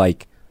need to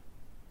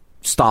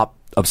stop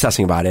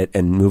obsessing about it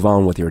and move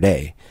on with your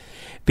day.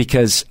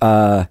 Because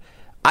I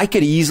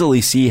could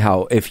easily see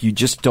how if you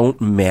just don't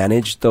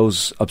manage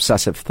those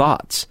obsessive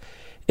thoughts,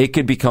 it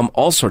could become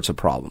all sorts of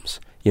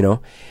problems,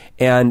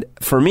 And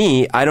for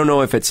me, I don't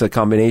know if it's a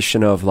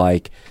combination of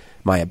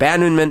my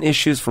abandonment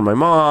issues from my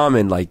mom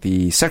and like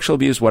the sexual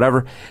abuse,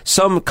 whatever.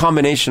 Some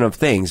combination of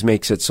things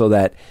makes it so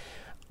that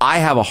I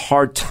have a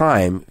hard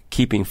time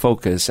keeping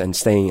focus and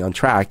staying on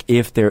track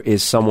if there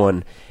is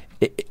someone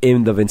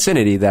in the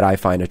vicinity that I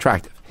find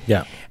attractive.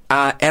 Yeah.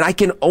 And I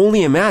can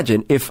only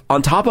imagine if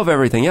on top of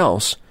everything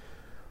else,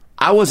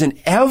 I wasn't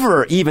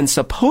ever even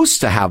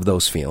supposed to have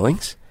those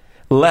feelings,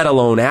 let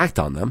alone act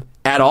on them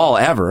at all,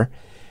 ever,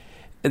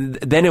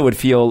 then it would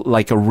feel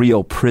like a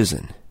real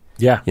prison.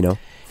 Yeah. You know?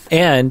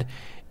 And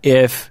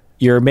if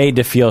you're made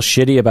to feel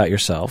shitty about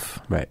yourself,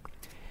 right,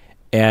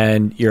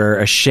 and you're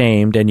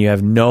ashamed and you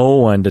have no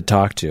one to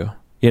talk to,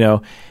 you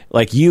know,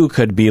 like you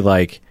could be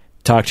like,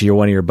 talk to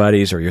one of your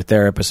buddies or your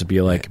therapist and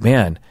be like,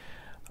 man,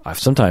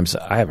 sometimes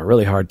I have a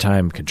really hard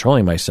time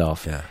controlling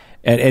myself. Yeah.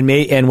 And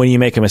when you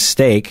make a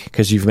mistake,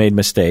 because you've made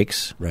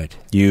mistakes, right,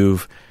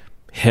 you've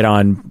hit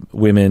on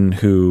women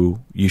who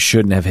you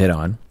shouldn't have hit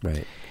on,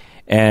 right,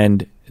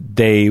 and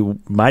they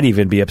might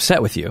even be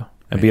upset with you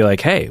and be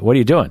like, hey, what are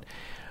you doing?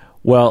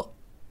 Well,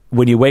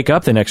 when you wake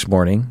up the next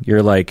morning,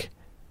 you're like,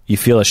 you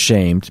feel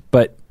ashamed,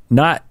 but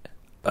not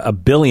a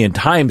billion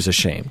times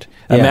ashamed.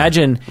 Yeah,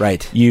 Imagine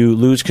right, you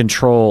lose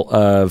control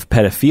of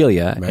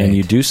pedophilia right, and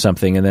you do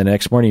something, and then the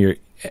next morning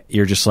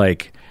you're just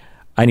like,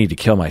 I need to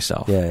kill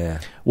myself. Yeah, yeah.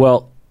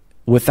 Well,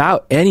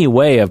 without any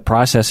way of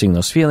processing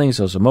those feelings,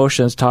 those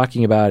emotions,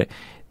 talking about it,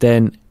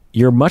 then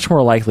you're much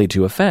more likely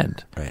to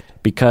offend. Right.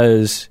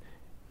 Because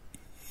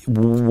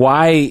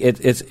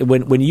it's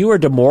when you are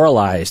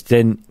demoralized,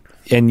 then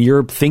and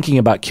you're thinking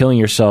about killing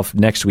yourself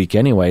next week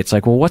anyway, it's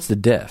like, well, what's the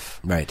diff?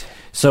 Right.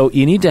 So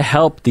you need to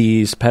help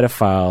these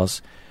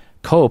pedophiles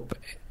cope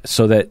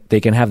so that they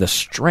can have the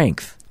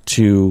strength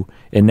to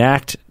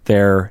enact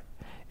their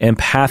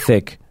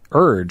empathic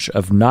urge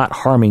of not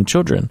harming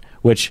children,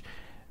 which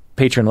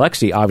Patron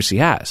Alexei obviously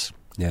has.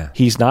 Yeah.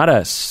 He's not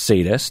a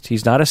sadist.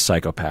 He's not a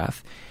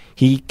psychopath.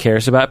 He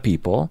cares about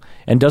people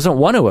and doesn't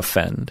want to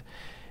offend.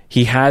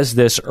 He has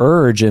this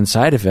urge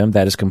inside of him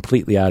that is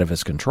completely out of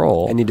his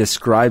control. And he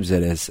describes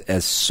it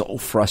as so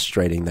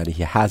frustrating that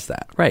he has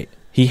that. Right.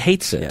 He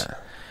hates it. Yeah.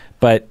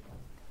 But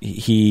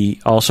he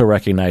also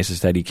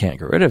recognizes that he can't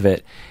get rid of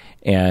it.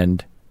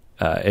 And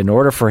in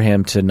order for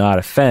him to not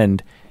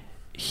offend,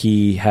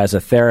 he has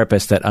a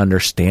therapist that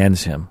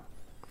understands him.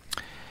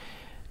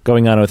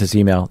 Going on with his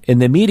email. In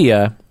the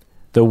media,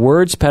 the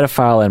words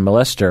pedophile and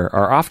molester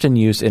are often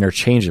used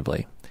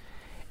interchangeably,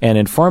 and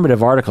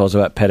informative articles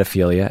about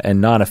pedophilia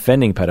and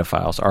non-offending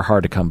pedophiles are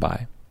hard to come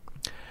by.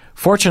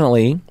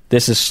 Fortunately,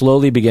 this is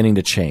slowly beginning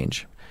to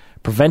change.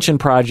 Prevention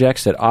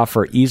projects that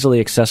offer easily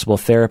accessible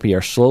therapy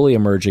are slowly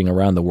emerging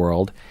around the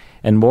world,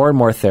 and more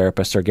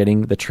therapists are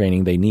getting the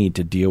training they need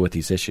to deal with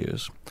these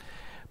issues.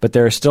 But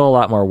there is still a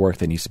lot more work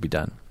that needs to be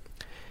done.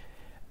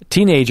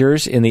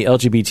 Teenagers in the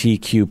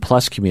LGBTQ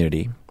plus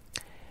community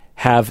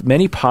have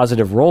many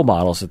positive role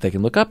models that they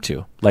can look up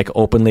to, like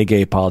openly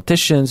gay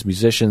politicians,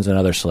 musicians, and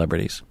other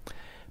celebrities.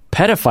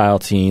 Pedophile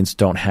teens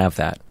don't have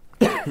that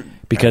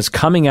because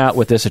coming out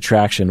with this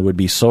attraction would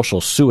be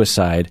social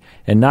suicide,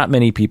 and not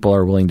many people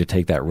are willing to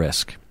take that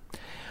risk.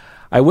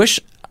 I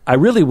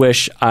really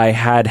wish I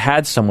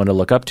had someone to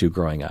look up to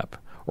growing up,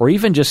 or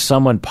even just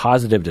someone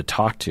positive to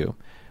talk to.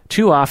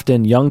 Too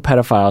often, young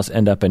pedophiles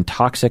end up in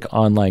toxic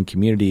online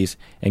communities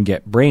and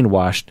get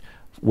brainwashed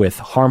with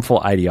harmful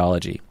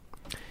ideology.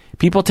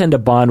 People tend to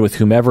bond with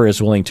whomever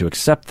is willing to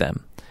accept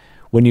them.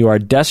 When you are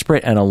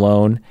desperate and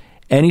alone,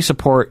 any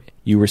support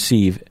you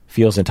receive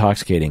feels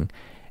intoxicating,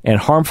 and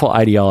harmful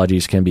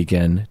ideologies can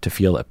begin to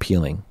feel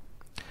appealing.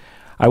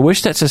 I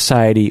wish that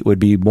society would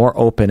be more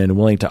open and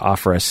willing to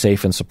offer a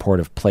safe and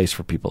supportive place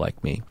for people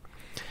like me.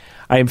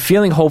 I am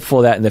feeling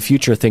hopeful that in the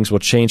future things will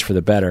change for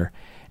the better,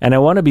 and I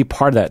want to be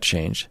part of that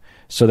change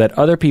so that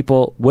other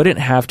people wouldn't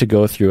have to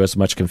go through as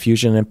much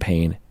confusion and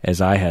pain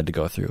as I had to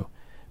go through.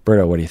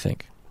 Berto, what do you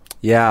think?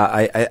 Yeah,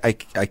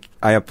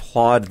 I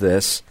applaud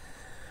this.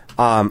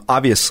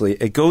 Obviously,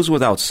 it goes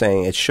without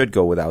saying, it should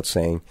go without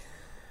saying,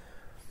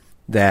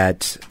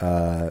 that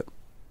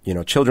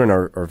children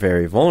are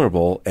very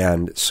vulnerable,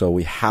 and so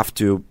we have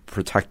to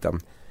protect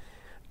them.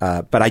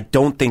 But I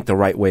don't think the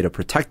right way to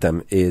protect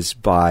them is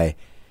by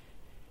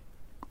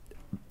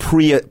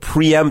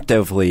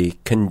preemptively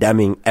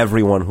condemning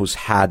everyone who's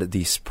had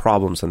these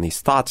problems and these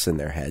thoughts in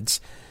their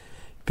heads,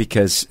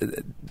 because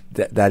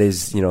that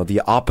is,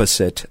 the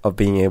opposite of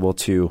being able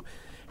to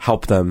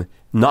help them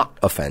not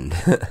offend.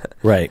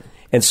 Right.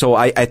 And so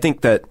I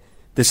think that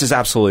this is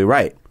absolutely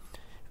right.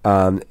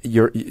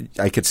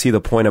 I could see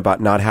the point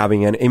about not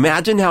having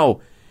imagine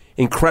how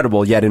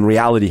incredible, yet in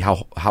reality,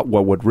 how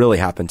what would really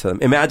happen to them.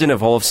 Imagine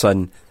if all of a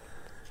sudden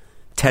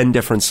 10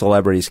 different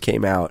celebrities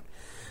came out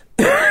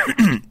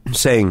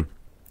saying,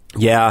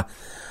 yeah,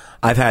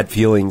 I've had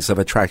feelings of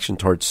attraction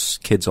towards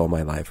kids all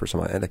my life or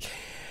something like that.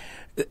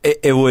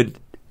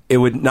 It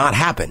would not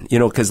happen,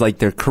 because like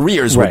their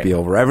careers would be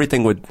over.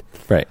 Everything would,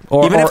 right.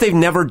 Even if they've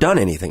never done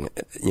anything,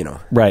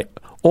 Right.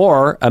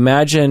 Or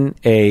imagine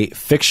a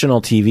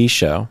fictional TV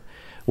show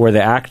where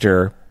the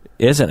actor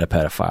isn't a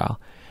pedophile,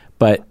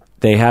 but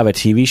they have a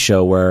TV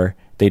show where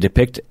they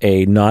depict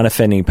a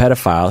non-offending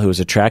pedophile who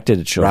is attracted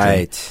to children,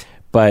 Right.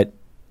 but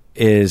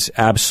is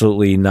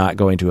absolutely not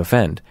going to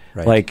offend.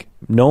 Right. Like,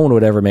 no one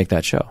would ever make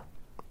that show.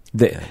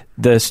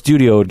 The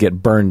studio would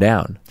get burned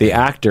down. The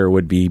actor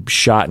would be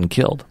shot and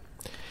killed.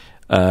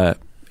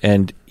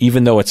 And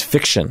even though it's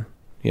fiction,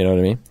 you know what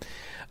I mean?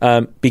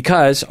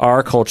 Because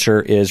our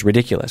culture is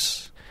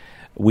ridiculous.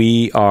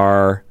 We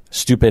are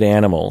stupid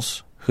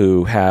animals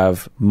who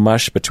have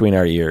mush between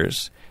our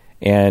ears,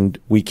 and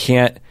we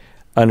can't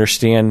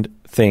understand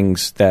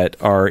things that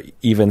are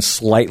even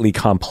slightly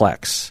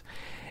complex.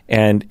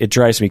 And it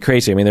drives me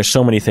crazy. I mean, there's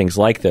so many things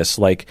like this.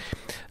 Like,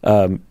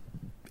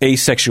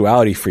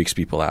 asexuality freaks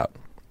people out.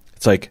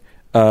 It's like,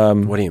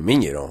 what do you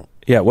mean you don't?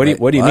 Yeah, what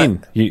do you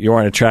mean you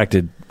aren't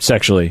attracted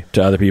sexually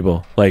to other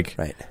people? Like,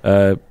 Right.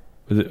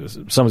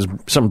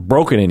 something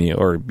broken in you,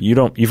 or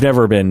you've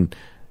never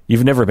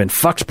been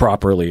fucked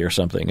properly or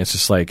something. It's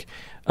just like,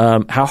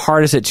 how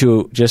hard is it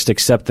to just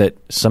accept that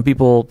some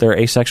people, they're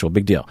asexual,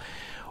 big deal,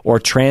 or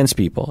trans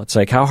people? It's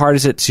like, how hard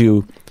is it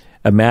to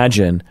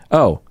imagine,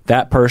 oh,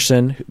 that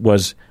person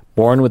was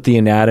born with the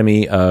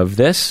anatomy of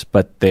this,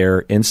 but their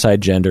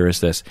inside gender is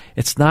this.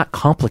 It's not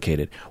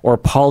complicated. Or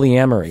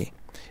polyamory.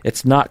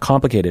 It's not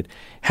complicated.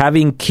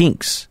 Having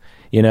kinks,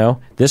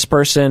 this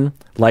person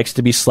likes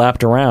to be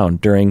slapped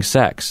around during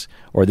sex,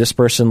 or this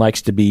person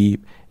likes to be,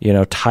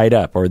 tied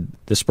up, or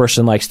this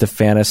person likes to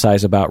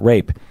fantasize about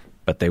rape,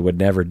 but they would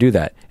never do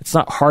that. It's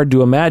not hard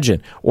to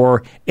imagine.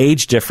 Or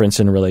age difference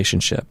in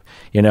relationship.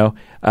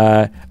 A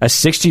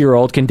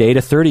 60-year-old can date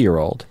a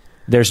 30-year-old.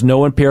 There's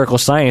no empirical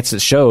science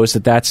that shows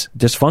that that's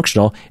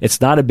dysfunctional.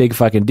 It's not a big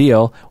fucking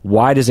deal.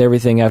 Why does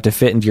everything have to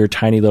fit into your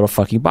tiny little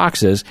fucking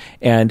boxes?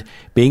 And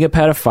being a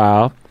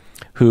pedophile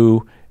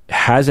who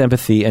has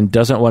empathy and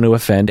doesn't want to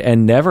offend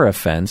and never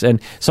offends.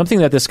 And something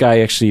that this guy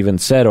actually even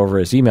said over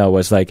his email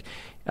was like,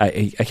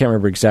 I can't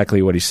remember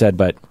exactly what he said,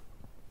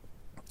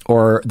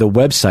 or the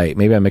website.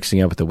 Maybe I'm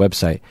mixing up with the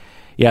website.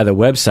 Yeah, the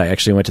website.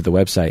 Actually went to the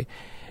website.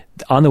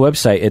 On the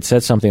website, it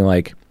said something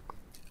like,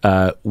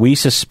 we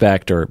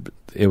suspect, or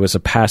it was a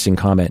passing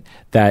comment,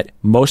 that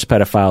most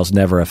pedophiles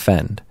never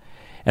offend.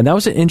 And that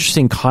was an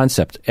interesting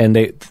concept. And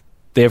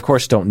they of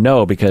course don't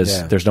know,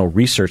 because there's no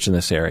research in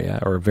this area,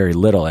 or very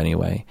little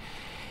anyway.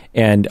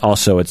 And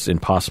also it's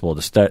impossible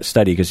to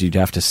study, because you'd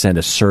have to send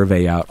a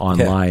survey out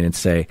online and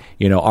say,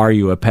 are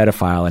you a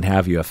pedophile and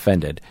have you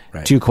offended?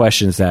 Right. Two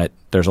questions that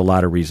there's a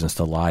lot of reasons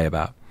to lie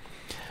about.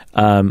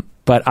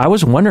 But I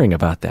was wondering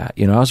about that.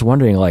 I was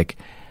wondering, like,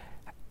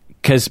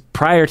 because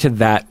prior to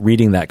that,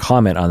 reading that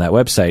comment on that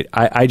website,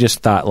 I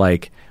just thought,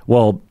 like,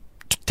 well,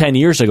 10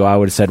 years ago, I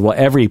would have said, well,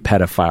 every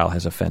pedophile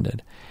has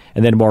offended.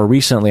 And then more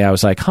recently, I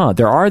was like,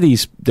 there are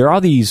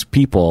these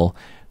people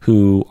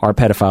who are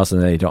pedophiles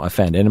and they don't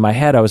offend. And in my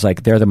head, I was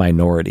like, they're the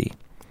minority.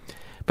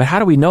 But how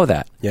do we know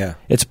that? Yeah.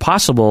 It's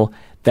possible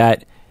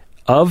that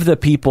of the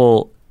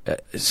people,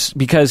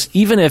 because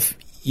even if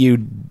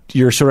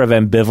you're sort of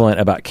ambivalent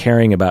about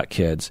caring about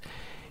kids,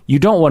 you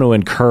don't want to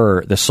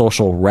incur the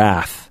social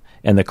wrath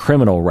and the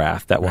criminal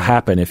wrath that will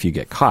happen if you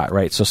get caught,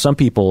 right? So some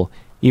people,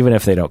 even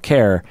if they don't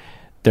care,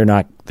 they're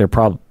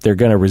going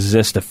to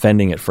resist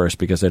offending at first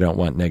because they don't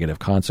want negative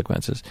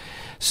consequences.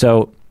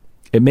 So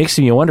it makes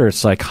me wonder,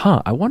 it's like,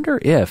 I wonder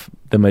if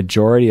the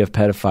majority of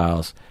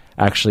pedophiles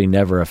actually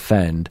never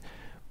offend,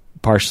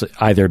 partially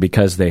either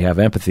because they have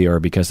empathy or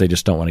because they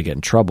just don't want to get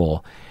in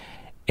trouble.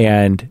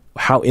 And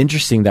how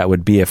interesting that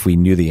would be if we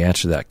knew the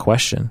answer to that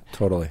question.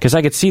 Totally. Because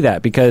I could see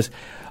that, because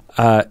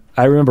I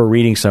remember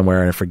reading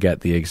somewhere, and I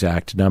forget the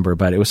exact number,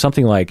 but it was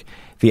something like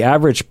the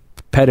average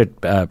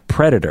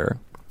predator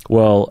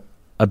will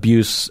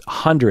abuse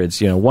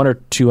hundreds, 100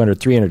 or 200,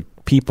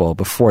 300 people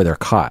before they're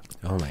caught.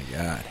 Oh my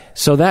God.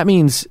 So that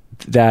means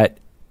that,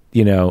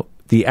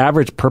 the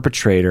average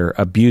perpetrator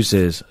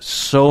abuses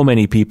so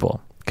many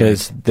people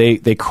because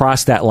they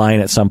cross that line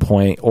at some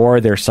point,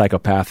 or they're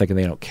psychopathic and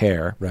they don't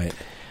care. Right.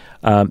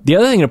 The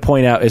other thing to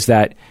point out is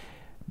that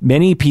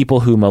many people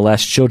who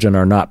molest children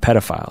are not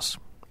pedophiles.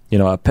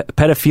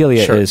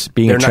 Pedophilia is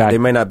being attracted. They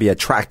might not be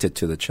attracted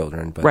to the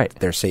children, but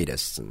they're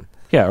sadists.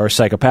 Or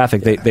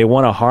psychopathic. Yeah. They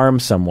want to harm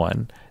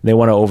someone. They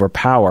want to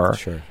overpower.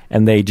 Sure.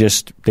 And they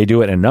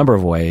do it in a number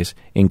of ways,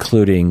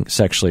 including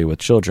sexually with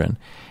children.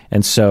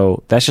 And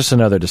so that's just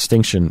another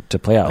distinction to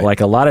play out. Right.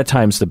 Like, a lot of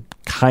times the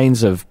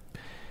kinds of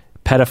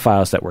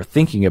pedophiles that we're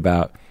thinking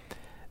about,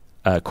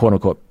 quote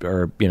unquote,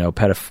 or,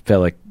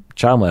 pedophilic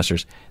child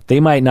molesters,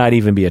 they might not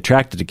even be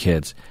attracted to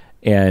kids.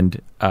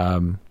 And,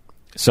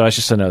 so that's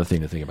just another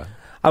thing to think about.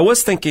 I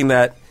was thinking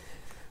that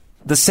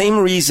the same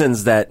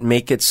reasons that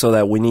make it so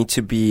that we need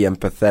to be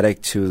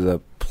empathetic to the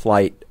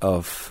plight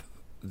of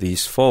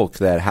these folk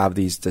that have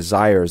these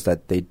desires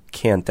that they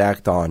can't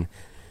act on,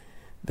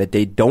 that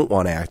they don't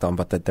want to act on,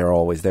 but that they're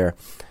always there,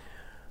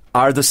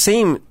 are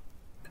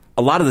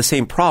a lot of the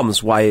same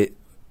problems why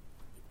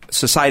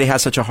society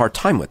has such a hard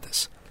time with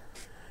this.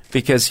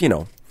 Because,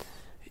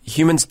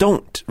 humans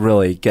don't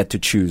really get to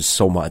choose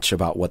so much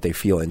about what they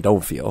feel and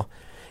don't feel.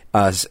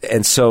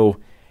 And so,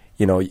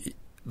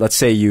 let's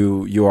say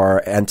you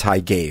are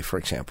anti-gay, for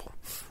example,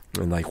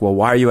 And like, well,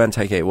 why are you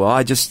anti-gay? Well,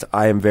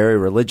 I am very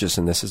religious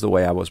and this is the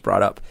way I was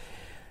brought up.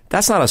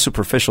 That's not a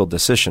superficial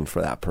decision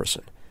for that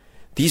person.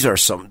 These are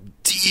some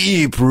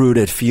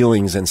deep-rooted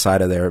feelings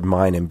inside of their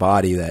mind and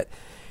body that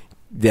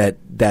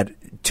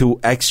to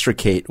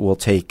extricate will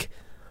take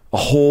a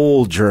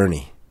whole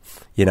journey,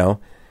 you know?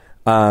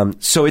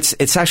 So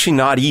it's actually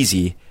not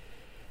easy,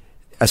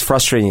 as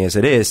frustrating as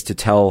it is, to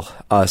tell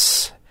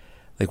us,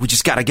 like, we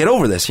just got to get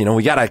over this, you know?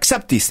 We got to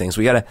accept these things.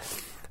 We got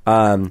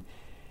to,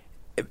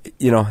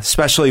 you know,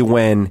 especially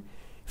when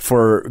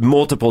for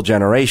multiple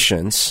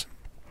generations,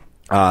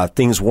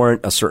 things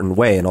weren't a certain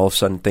way and all of a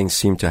sudden things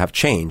seem to have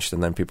changed.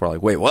 And then people are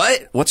like, wait,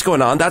 what? What's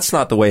going on? That's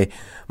not the way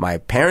my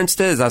parents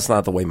did it. That's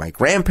not the way my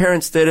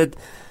grandparents did it.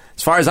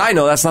 As far as I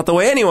know, that's not the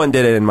way anyone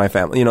did it in my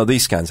family. You know,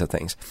 these kinds of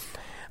things.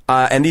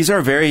 And these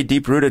are very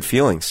deep-rooted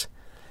feelings.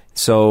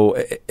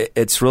 So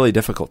it's really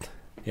difficult.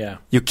 Yeah.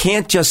 You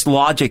can't just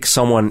logic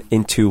someone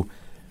into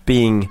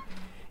being,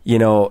 you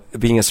know,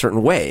 being a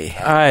certain way.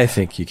 I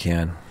think you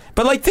can.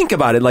 But, like, think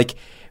about it. Like,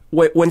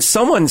 when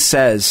someone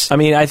says... I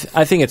mean, I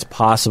think it's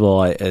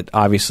possible. It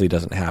obviously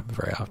doesn't happen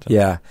very often.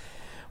 Yeah.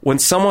 When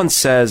someone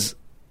says,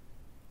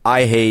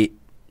 I hate,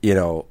 you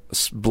know,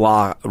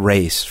 blah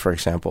race, for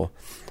example,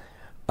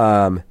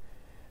 I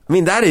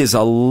mean, that is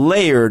a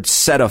layered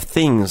set of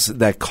things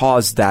that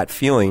cause that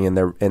feeling in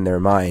their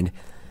mind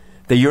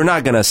that you're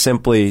not going to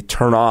simply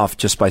turn off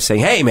just by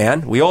saying, hey,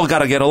 man, we all got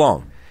to get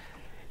along.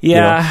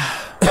 Yeah.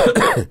 You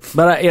know?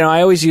 But, you know,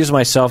 I always use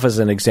myself as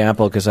an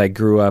example because I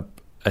grew up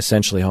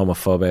essentially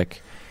homophobic.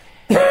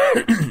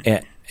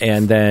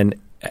 and then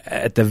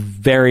at the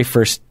very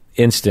first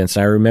instance,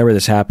 I remember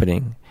this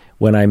happening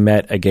when I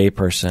met a gay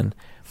person.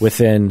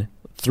 Within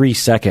 3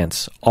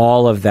 seconds,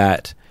 all of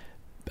that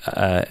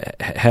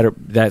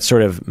that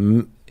sort of,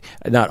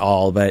 not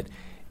all, but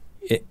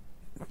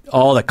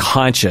all the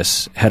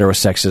conscious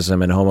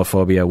heterosexism and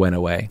homophobia went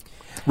away.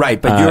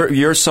 Right, but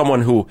you're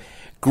someone who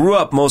grew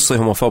up mostly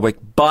homophobic,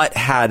 but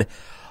had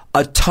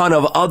a ton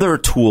of other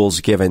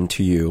tools given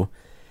to you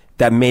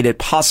that made it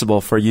possible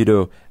for you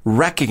to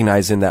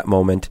recognize in that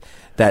moment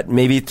that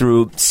maybe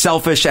through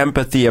selfish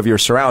empathy of your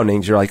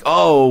surroundings, you're like,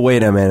 oh,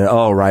 wait a minute.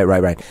 Oh, right.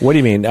 What do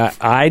you mean?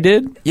 I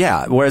did?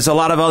 Yeah, whereas a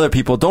lot of other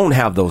people don't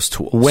have those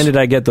tools. When did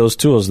I get those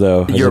tools,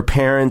 though? Your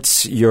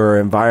parents, your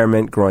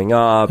environment growing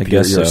up,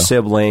 your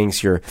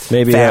siblings, your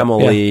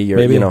family,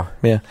 you know.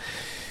 Yeah.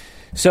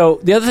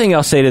 So the other thing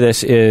I'll say to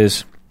this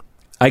is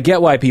I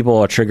get why people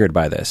are triggered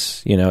by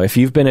this. You know, if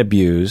you've been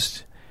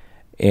abused,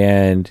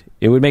 and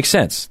it would make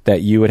sense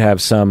that you would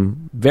have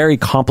some very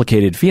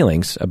complicated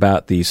feelings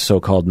about these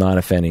so-called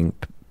non-offending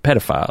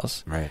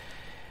pedophiles. Right.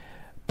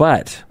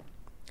 But,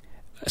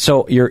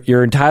 so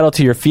you're entitled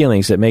to your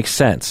feelings. It makes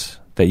sense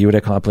that you would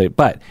have complicated.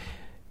 But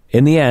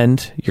in the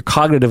end, you're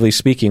cognitively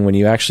speaking, when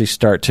you actually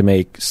start to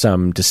make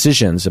some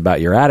decisions about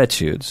your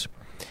attitudes,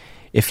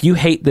 if you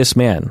hate this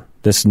man,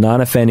 this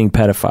non-offending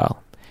pedophile,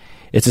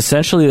 it's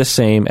essentially the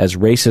same as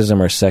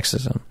racism or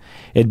sexism.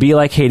 It'd be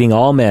like hating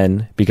all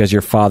men because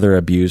your father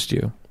abused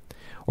you,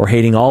 or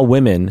hating all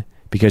women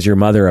because your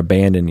mother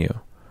abandoned you,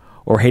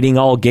 or hating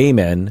all gay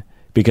men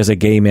because a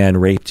gay man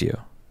raped you.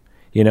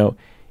 You know,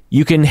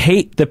 you can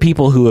hate the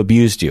people who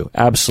abused you,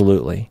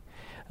 absolutely.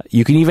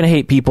 You can even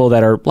hate people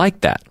that are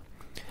like that.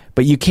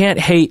 But you can't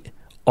hate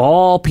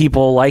all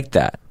people like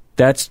that.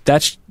 That's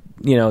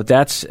you know,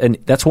 that's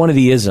one of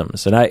the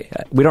isms. And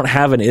we don't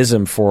have an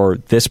ism for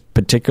this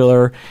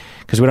particular,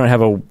 because we don't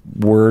have a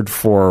word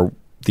for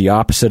the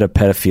opposite of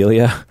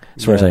pedophilia,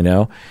 as far as I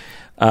know.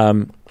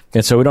 And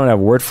so we don't have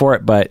a word for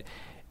it, but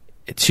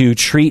to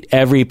treat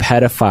every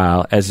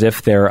pedophile as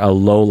if they're a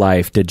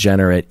low-life,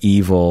 degenerate,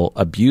 evil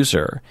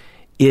abuser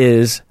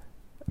is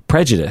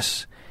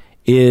prejudice.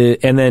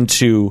 And then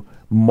to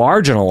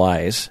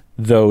marginalize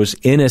those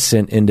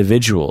innocent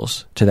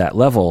individuals to that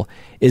level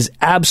is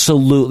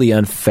absolutely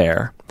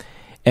unfair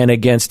and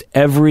against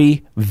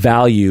every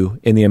value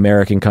in the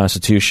American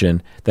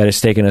Constitution that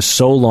has taken us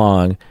so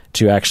long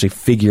to actually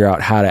figure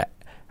out how to,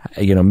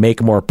 you know,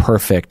 make more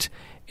perfect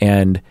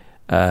and,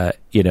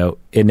 you know,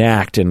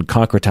 enact and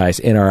concretize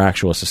in our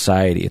actual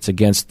society. It's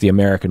against the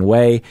American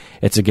way.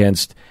 It's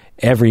against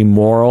every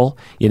moral.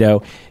 You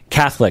know,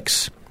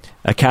 Catholics,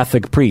 a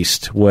Catholic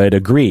priest would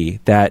agree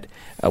that,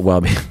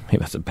 well, maybe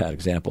that's a bad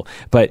example,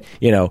 but,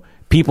 you know,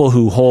 people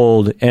who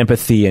hold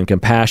empathy and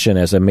compassion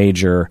as a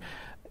major,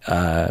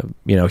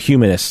 you know,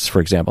 humanists,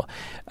 for example,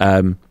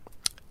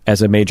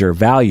 as a major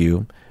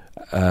value,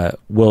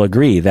 will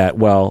agree that,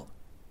 well,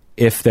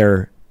 if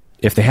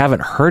they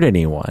haven't hurt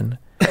anyone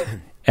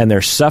and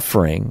they're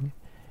suffering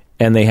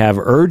and they have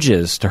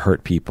urges to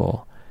hurt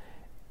people,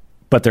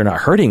 but they're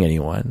not hurting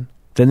anyone,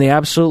 then they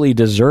absolutely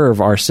deserve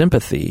our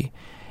sympathy,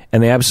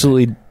 and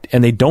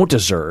they don't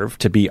deserve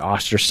to be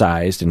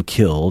ostracized and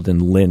killed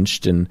and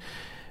lynched and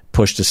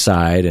pushed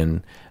aside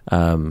and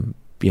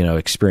you know,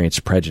 experience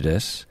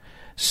prejudice.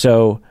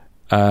 So,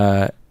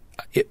 but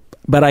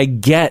I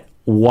get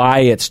why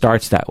it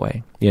starts that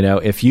way. You know,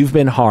 if you've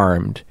been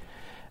harmed,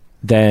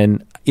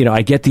 then, you know,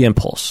 I get the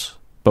impulse,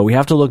 but we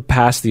have to look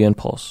past the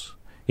impulse.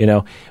 You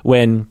know,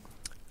 when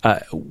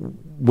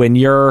when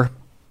you're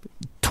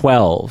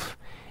 12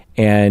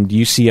 and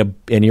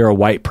you're a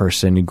white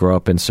person, you grow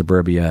up in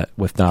suburbia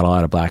with not a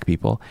lot of black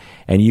people,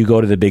 and you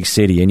go to the big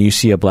city and you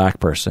see a black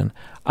person,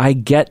 I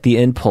get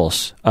the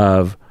impulse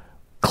of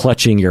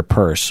clutching your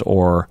purse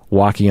or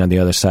walking on the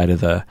other side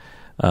of the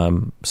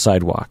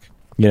sidewalk.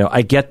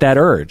 I get that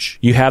urge.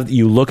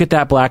 You look at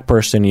that black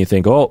person and you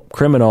think, oh,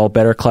 criminal,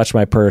 better clutch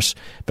my purse,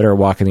 better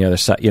walk on the other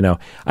side.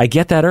 I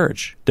get that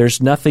urge.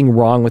 There's nothing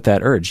wrong with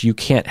that urge. You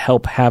can't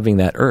help having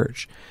that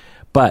urge.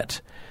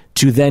 But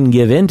to then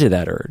give into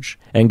that urge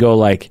and go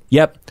like,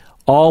 yep,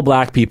 all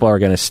black people are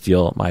going to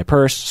steal my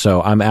purse,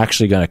 so I'm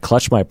actually going to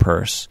clutch my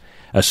purse,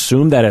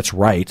 assume that it's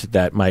right,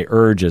 that my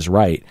urge is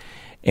right,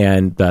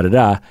 and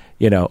da-da-da,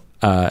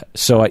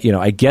 so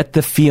I get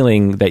the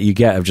feeling that you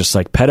get of just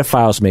like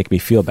pedophiles make me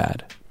feel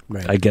bad.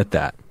 Right. I get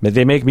that. But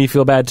they make me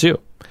feel bad too.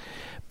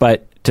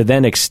 But to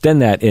then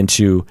extend that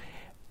into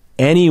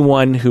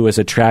anyone who is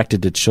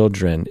attracted to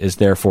children is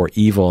therefore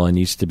evil and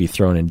needs to be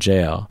thrown in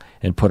jail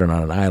and put on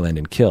an island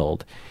and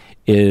killed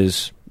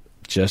is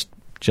just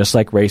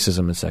like racism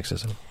and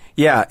sexism.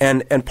 Yeah,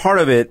 and part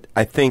of it,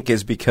 I think,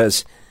 is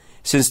because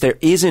since there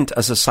isn't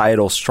a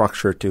societal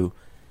structure to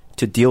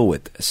deal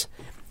with this.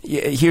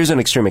 Here's an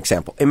extreme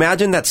example.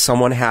 Imagine that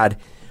someone had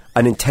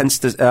an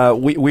intense...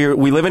 we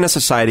live in a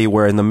society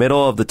where in the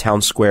middle of the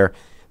town square,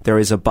 there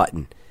is a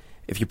button.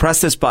 If you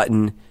press this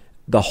button,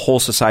 the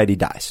whole society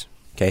dies.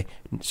 Okay?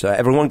 So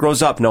everyone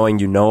grows up knowing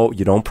you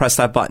don't press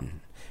that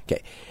button.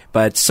 Okay?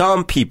 But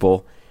some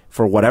people,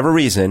 for whatever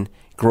reason,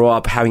 grow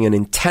up having an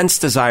intense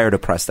desire to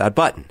press that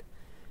button.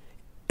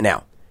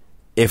 Now,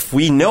 if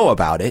we know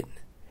about it,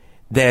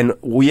 then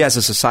we as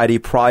a society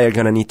probably are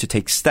going to need to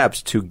take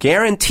steps to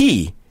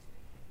guarantee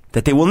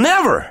that they will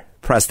never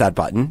press that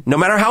button, no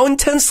matter how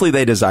intensely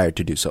they desire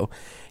to do so.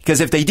 Because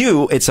if they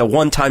do, it's a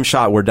one-time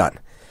shot, we're done.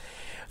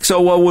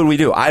 So what would we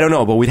do? I don't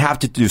know, but we'd have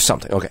to do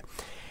something. Okay.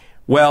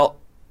 Well,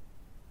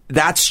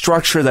 that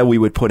structure that we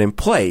would put in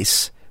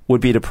place would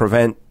be to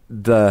prevent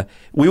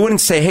we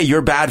wouldn't say, hey,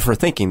 you're bad for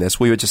thinking this.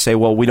 We would just say,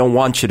 well, we don't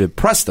want you to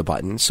press the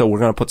button, so we're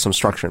going to put some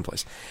structure in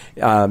place.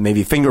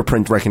 Maybe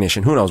fingerprint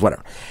recognition, who knows,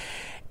 whatever.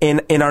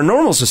 In our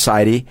normal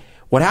society,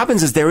 what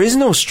happens is there is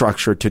no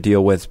structure to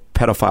deal with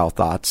pedophile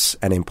thoughts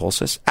and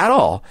impulses at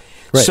all.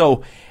 Right.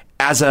 So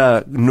as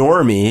a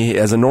normie,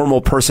 as a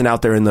normal person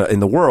out there in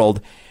the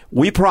world,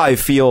 we probably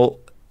feel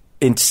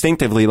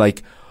instinctively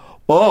like,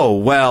 oh,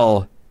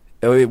 well,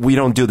 we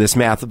don't do this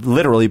math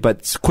literally,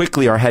 but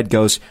quickly our head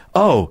goes,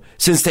 oh,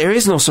 since there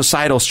is no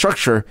societal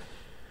structure,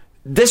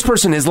 this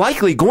person is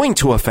likely going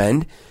to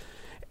offend,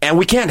 and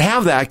we can't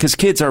have that because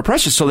kids are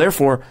precious. So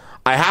therefore,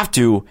 I have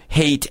to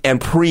hate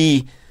and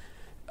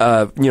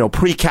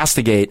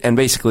pre-castigate and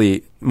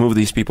basically move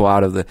these people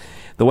out of the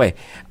way.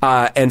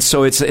 And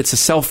so it's a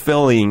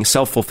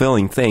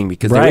self-fulfilling thing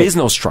because there is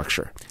no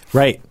structure.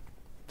 Right.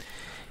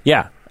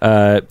 Yeah.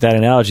 That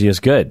analogy is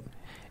good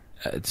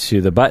to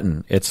the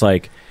button. It's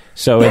like,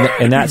 so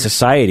in that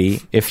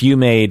society, if you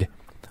made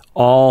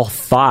all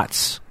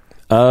thoughts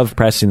of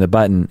pressing the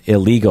button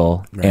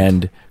illegal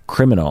and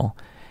criminal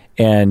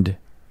and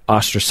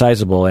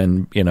ostracizable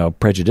and,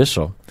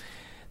 prejudicial,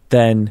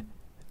 then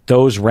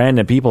those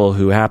random people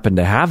who happen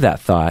to have that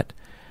thought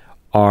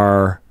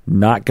are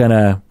not going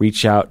to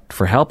reach out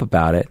for help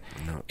about it.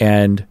 No.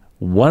 And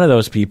one of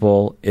those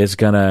people is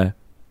going to,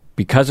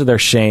 because of their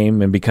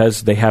shame and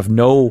because they have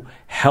no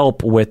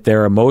help with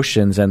their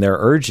emotions and their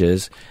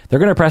urges, they're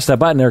going to press that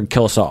button and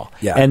kill us all.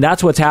 Yeah. And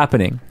that's what's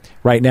happening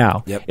right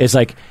now. Yep. It's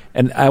like,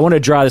 and I want to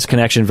draw this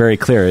connection very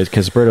clear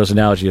because Berto's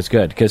analogy is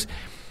good. Because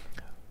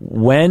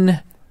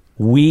when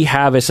we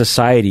have a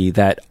society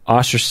that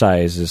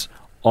ostracizes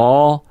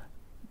all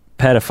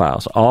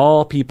pedophiles,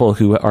 all people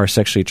who are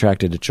sexually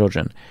attracted to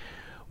children,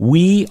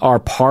 we are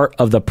part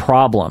of the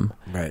problem.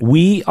 Right.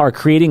 We are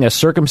creating a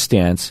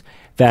circumstance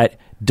that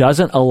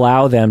doesn't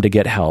allow them to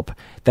get help,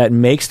 that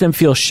makes them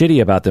feel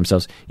shitty about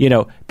themselves.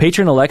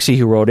 Patron Alexi,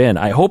 who wrote in,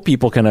 I hope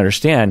people can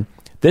understand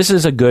this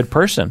is a good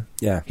person.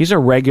 Yeah. He's a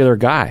regular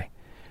guy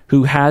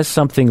who has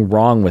something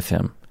wrong with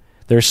him.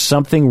 There's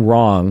something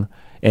wrong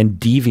and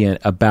deviant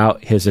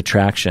about his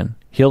attraction.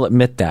 He'll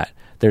admit that.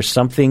 There's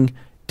something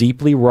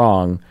deeply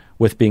wrong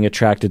with being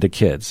attracted to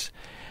kids,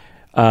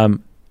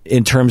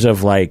 in terms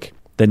of like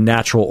the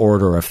natural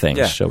order of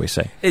things, shall we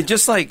say? It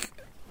just like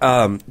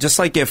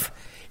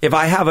if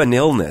I have an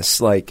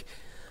illness, like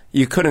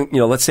you couldn't,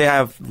 let's say I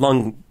have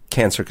lung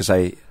cancer because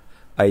I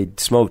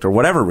smoked or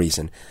whatever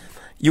reason,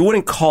 you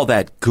wouldn't call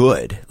that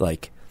good.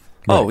 Like,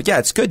 oh yeah,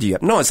 it's good.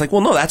 No, it's like,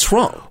 well, no, that's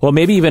wrong. Well,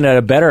 maybe even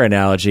a better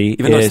analogy,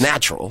 even though it's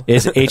natural,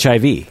 is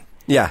HIV.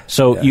 Yeah.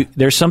 So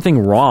there's something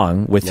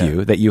wrong with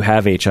you that you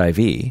have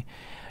HIV.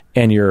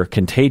 And you're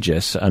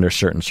contagious under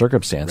certain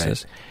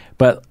circumstances. Right.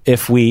 But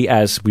if we,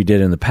 as we did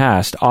in the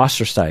past,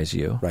 ostracize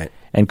you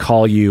and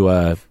call you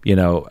a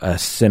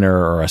sinner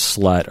or a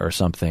slut or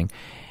something,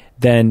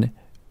 then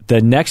the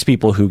next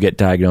people who get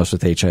diagnosed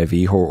with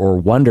HIV or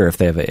wonder if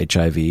they have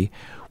HIV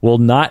will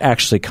not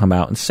actually come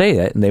out and say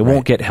it, and they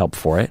won't get help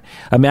for it.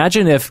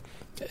 Imagine if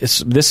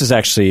this is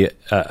actually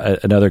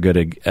another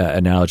good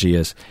analogy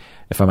is,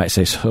 if I might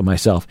say so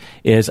myself,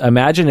 is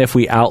imagine if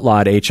we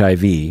outlawed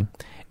HIV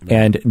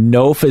and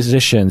no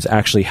physicians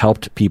actually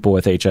helped people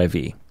with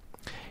HIV.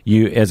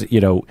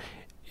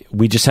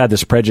 We just had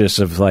this prejudice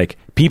of like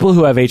people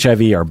who have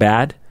HIV are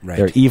bad, right.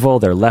 They're evil,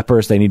 they're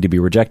lepers, they need to be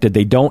rejected.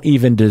 They don't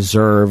even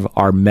deserve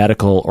our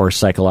medical or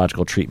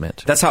psychological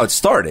treatment. That's how it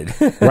started.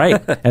 Right.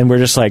 And we're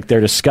just like,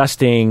 they're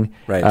disgusting.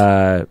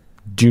 Right.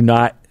 Do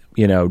not,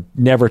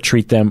 never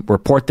treat them,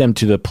 report them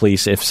to the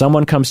police. If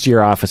someone comes to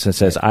your office and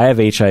says, I have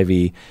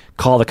HIV,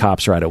 call the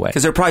cops right away.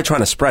 Because they're probably trying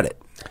to spread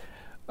it.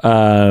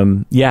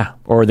 Yeah.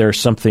 Or there's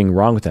something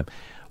wrong with them.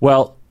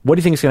 Well, what do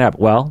you think is going to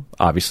happen? Well,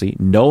 obviously,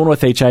 no one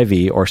with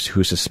HIV or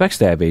who suspects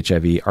they have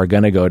HIV are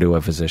going to go to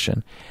a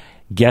physician.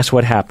 Guess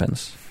what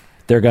happens?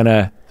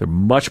 They're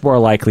much more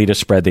likely to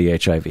spread the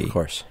HIV. Of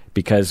course.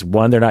 Because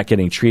one, they're not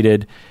getting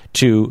treated.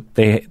 Two,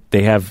 they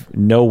have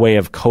no way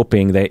of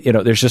coping.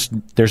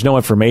 There's no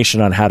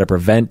information on how to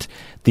prevent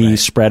the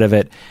spread of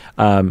it.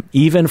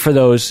 Even for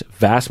those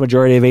vast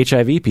majority of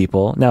HIV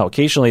people. Now,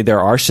 occasionally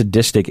there are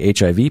sadistic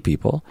HIV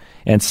people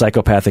and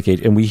psychopathic,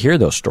 and we hear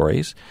those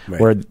stories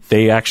where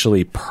they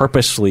actually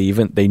purposely,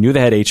 they knew they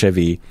had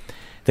HIV.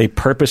 They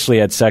purposely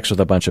had sex with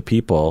a bunch of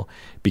people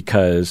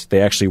because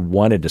they actually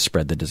wanted to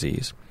spread the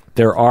disease.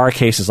 There are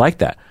cases like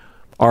that.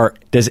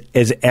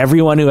 Is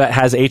everyone who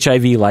has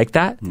HIV like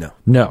that?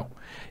 No.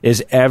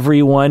 Is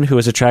everyone who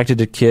is attracted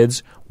to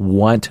kids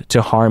want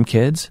to harm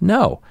kids?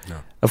 No.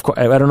 Of course,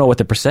 I don't know what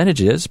the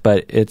percentage is,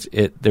 but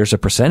there's a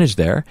percentage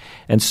there,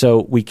 and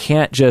so we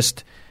can't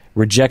just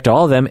reject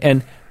all of them.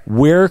 And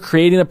we're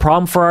creating the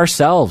problem for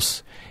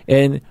ourselves,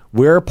 and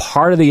we're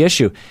part of the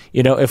issue.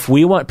 If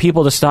we want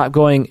people to stop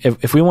going,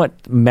 if we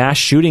want mass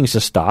shootings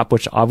to stop,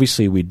 which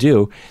obviously we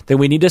do, then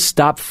we need to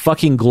stop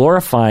fucking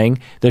glorifying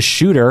the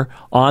shooter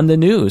on the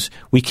news.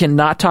 We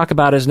cannot talk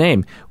about his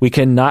name. We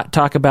cannot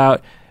talk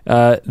about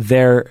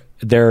their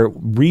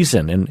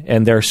reason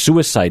and their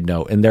suicide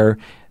note and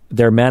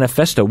their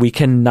manifesto. We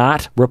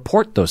cannot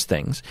report those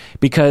things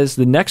because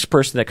the next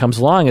person that comes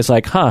along is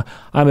like, I'm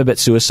a bit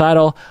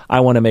suicidal. I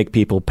want to make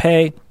people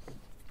pay.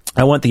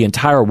 I want the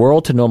entire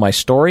world to know my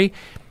story.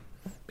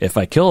 If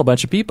I kill a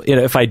bunch of people,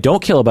 if I don't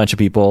kill a bunch of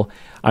people,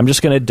 I'm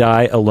just going to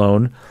die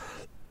alone.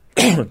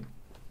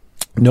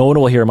 No one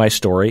will hear my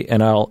story,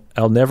 and I'll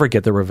never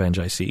get the revenge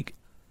I seek.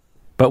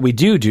 But we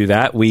do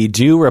that. We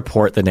do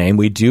report the name.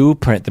 We do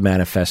print the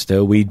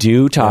manifesto. We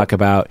do talk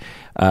about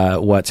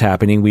what's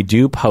happening. We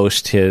do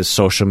post his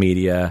social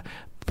media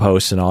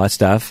posts and all that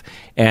stuff.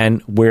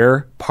 And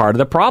we're part of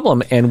the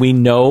problem. And we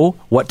know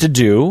what to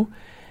do,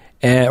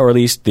 or at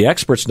least the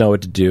experts know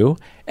what to do.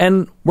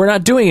 And we're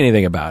not doing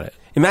anything about it.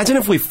 Imagine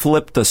if we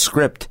flipped the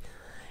script.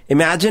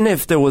 Imagine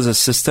if there was a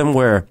system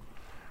where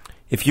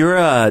if you're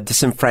a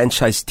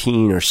disenfranchised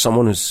teen or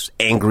someone who's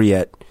angry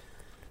at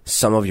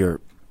some of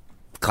your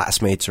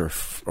classmates or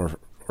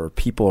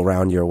people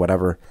around you or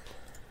whatever,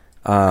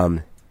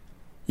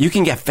 you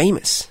can get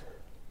famous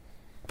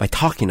by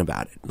talking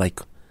about it. Like,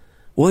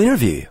 we'll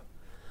interview you.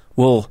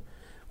 We'll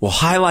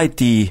highlight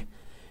the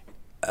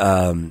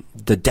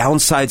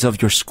downsides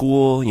of your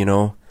school.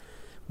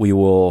 We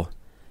will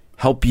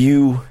help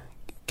you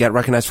get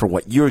recognized for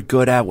what you're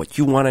good at, what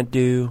you want to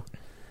do.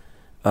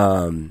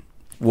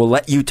 We'll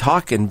let you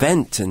talk and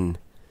vent and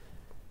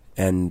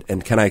kind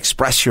of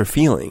express your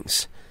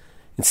feelings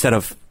instead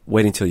of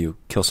waiting till you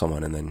kill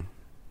someone and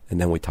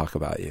then we talk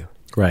about you.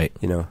 Right.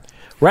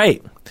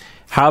 Right.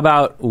 How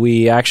about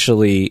we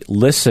actually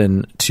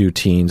listen to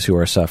teens who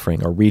are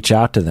suffering or reach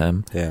out to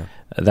them? Yeah.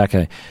 That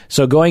kind of.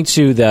 So going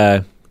to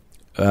the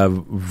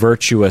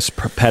virtuous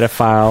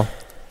pedophile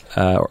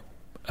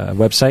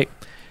website,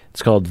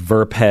 it's called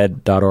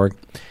verped.org,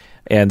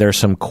 and there's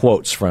some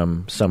quotes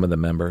from some of the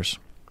members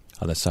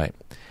on the site.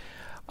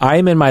 I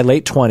am in my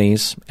late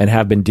 20s and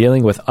have been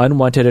dealing with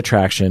unwanted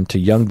attraction to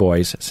young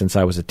boys since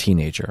I was a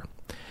teenager.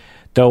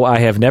 Though I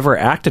have never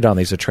acted on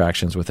these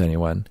attractions with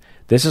anyone,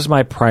 this is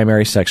my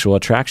primary sexual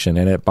attraction,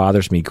 and it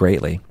bothers me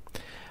greatly.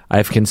 I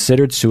have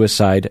considered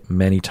suicide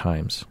many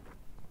times.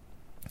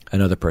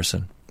 Another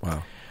person.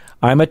 Wow.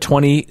 I'm a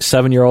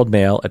 27-year-old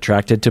male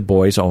attracted to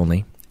boys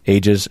only,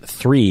 ages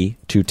 3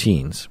 to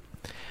teens.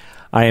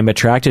 I am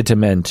attracted to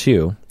men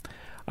too.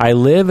 I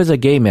live as a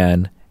gay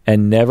man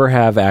and never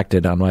have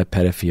acted on my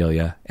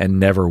pedophilia and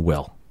never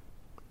will.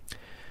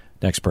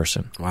 Next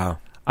person. Wow.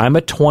 I'm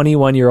a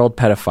 21-year-old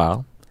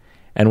pedophile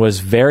and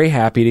was very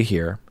happy to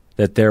hear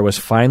that there was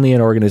finally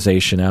an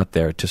organization out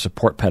there to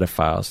support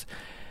pedophiles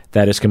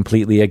that is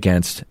completely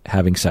against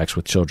having sex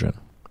with children.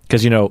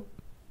 Because,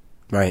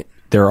 right,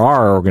 there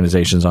are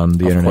organizations on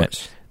the internet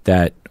course.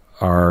 that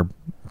are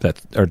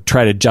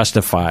try to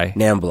justify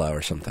NAMBLA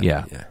or something.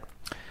 Yeah.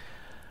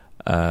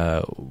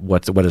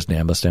 What does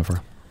NAMBLA stand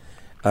for?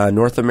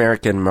 North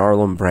American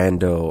Marlon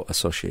Brando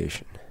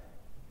Association,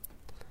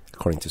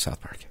 according to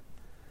South Park.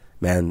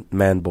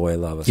 Man Boy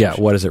Love Association.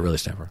 Yeah, what does it really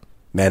stand for?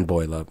 Man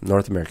Boy Love.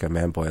 North American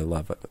Man Boy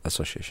Love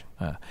Association.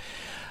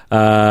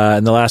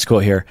 And the last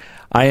quote here.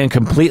 I am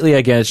completely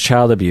against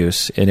child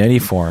abuse in any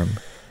form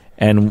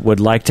and would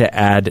like to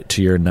add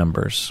to your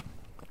numbers.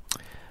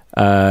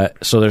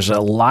 So there's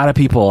a lot of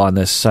people on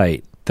this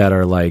site that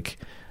are like,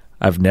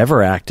 I've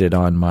never acted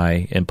on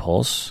my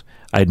impulse.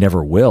 I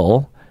never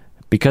will,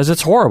 because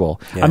it's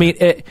horrible. Yeah. I mean,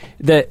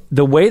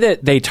 the way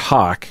that they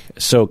talk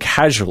so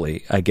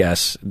casually, I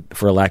guess,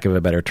 for lack of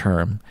a better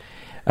term,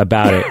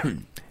 about it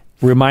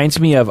reminds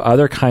me of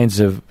other kinds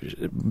of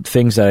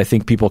things that I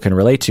think people can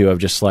relate to, of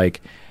just like,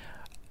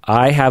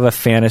 I have a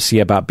fantasy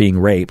about being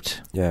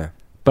raped,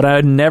 but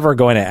I'm never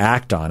going to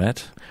act on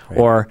it. Right.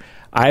 Or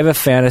I have a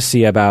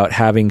fantasy about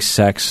having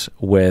sex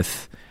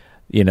with,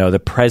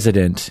 the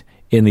president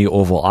in the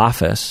Oval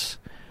Office,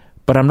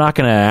 but I'm not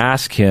going to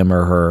ask him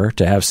or her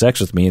to have sex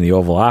with me in the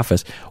Oval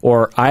Office.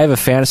 Or I have a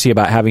fantasy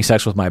about having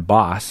sex with my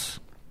boss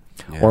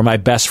or my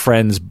best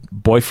friend's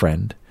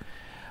boyfriend,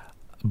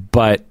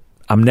 but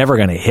I'm never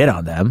going to hit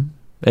on them.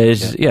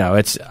 It's,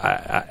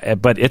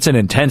 but it's an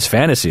intense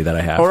fantasy that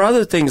I have. Or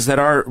other things that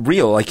are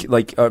real,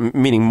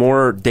 meaning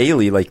more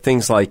daily, like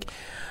things like,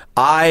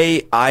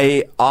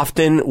 I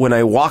often, when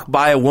I walk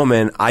by a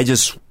woman,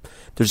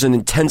 there's an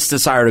intense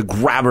desire to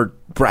grab her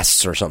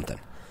breasts or something.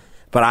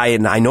 But I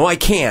know I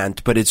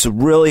can't, but it's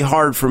really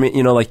hard for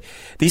me, like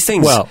these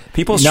things,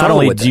 people struggle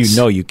with this. Not only do you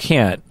know you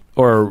can't,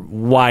 or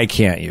why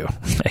can't you,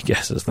 I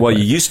guess is the word.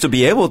 You used to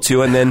be able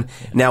to, and then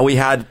now we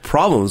had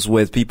problems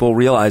with people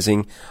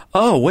realizing,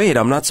 oh, wait,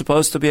 I'm not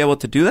supposed to be able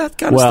to do that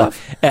kind of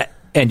stuff?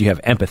 And you have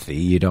empathy.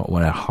 You don't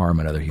want to harm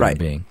another human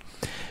being.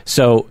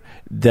 So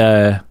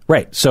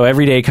so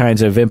everyday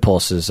kinds of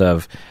impulses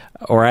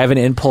or I have an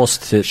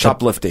impulse to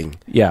shoplifting,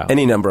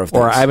 any number of things,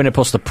 or I have an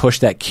impulse to push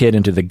that kid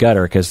into the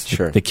gutter because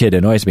the kid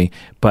annoys me,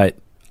 but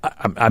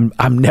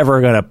I'm never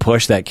going to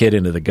push that kid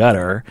into the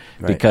gutter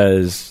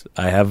because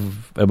I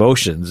have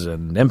emotions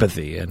and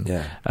empathy,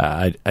 and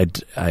I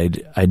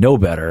know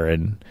better,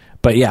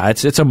 but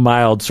it's a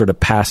mild sort of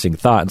passing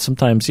thought, and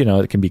sometimes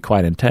it can be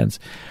quite intense.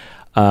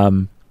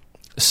 But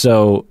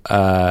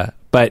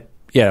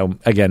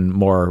again,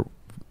 more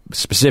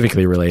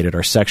specifically related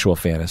are sexual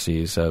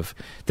fantasies of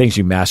things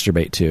you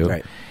masturbate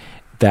to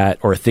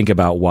or think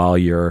about while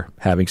you're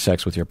having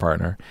sex with your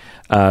partner.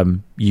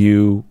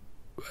 You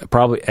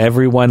probably,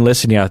 everyone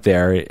listening out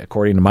there,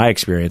 according to my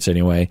experience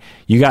anyway,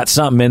 you got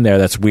something in there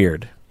that's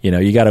weird.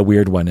 You got a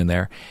weird one in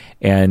there,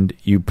 and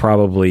you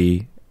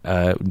probably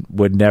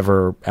would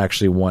never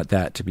actually want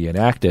that to be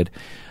enacted.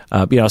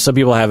 Some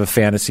people have a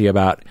fantasy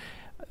about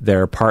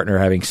their partner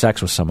having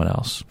sex with someone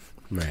else.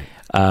 Right.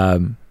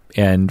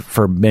 And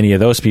for many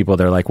of those people,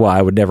 they're like, well,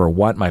 I would never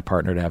want my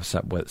partner to have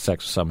sex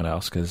with someone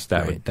else because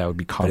that would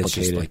be complicated. But it's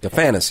just like the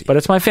fantasy. But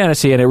it's my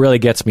fantasy, and it really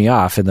gets me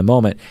off in the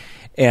moment.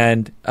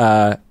 And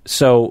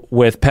so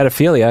with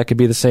pedophilia, it could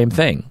be the same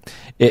thing.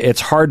 It's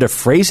hard to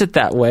phrase it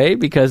that way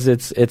because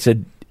if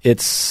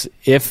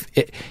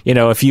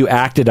you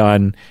acted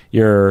on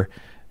your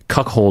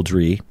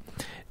cuckoldry,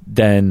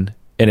 then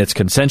and it's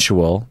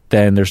consensual,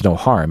 then there's no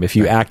harm. If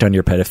you act on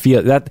your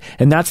pedophilia,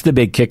 that's the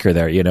big kicker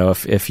there.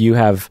 If you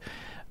have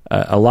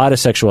a lot of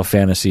sexual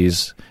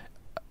fantasies,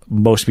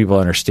 most people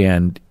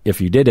understand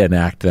if you did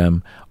enact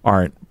them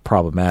aren't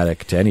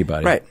problematic to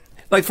anybody. Right.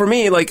 Like for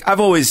me, I've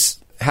always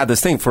had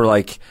this thing for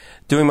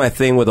doing my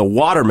thing with a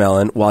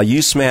watermelon while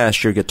you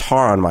smash your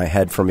guitar on my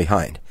head from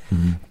behind.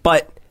 Mm-hmm.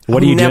 But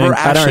what are you doing?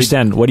 I don't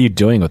understand. What are you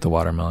doing with the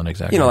watermelon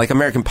exactly? Like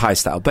American Pie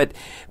style. But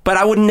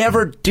I would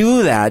never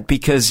do that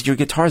because your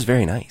guitar is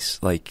very nice.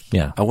 I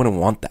wouldn't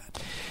want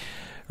that.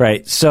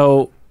 Right.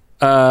 So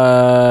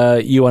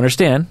you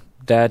understand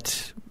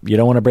that you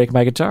don't want to break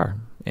my guitar,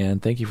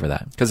 and thank you for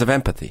that. Because of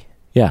empathy.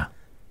 Yeah.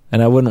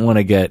 And I wouldn't want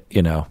to get,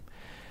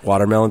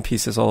 watermelon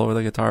pieces all over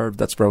the guitar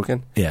that's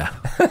broken. Yeah.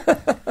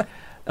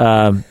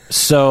 Again,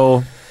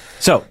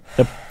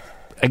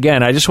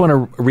 I just want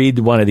to read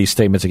one of these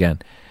statements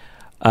again.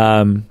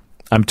 I'm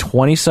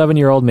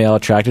 27-year-old male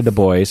attracted to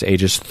boys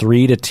ages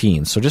 3 to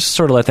teens. So just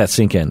sort of let that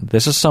sink in.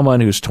 This is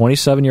someone who's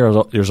 27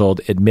 years old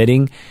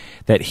admitting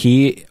that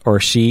he or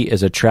she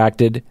is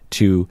attracted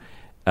to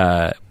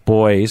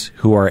boys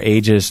who are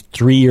ages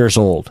 3 years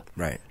old.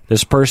 Right.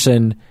 This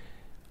person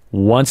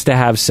wants to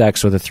have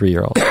sex with a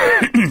 3-year-old.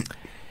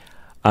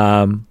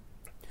 I'm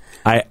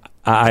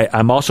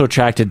also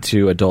attracted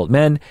to adult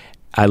men.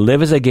 I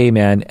live as a gay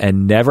man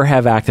and never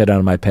have acted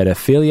on my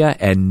pedophilia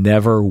and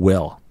never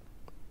will.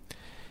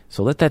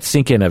 So let that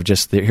sink in of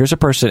just, here's a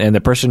person, and the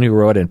person who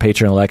wrote in,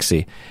 Patron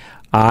Alexi,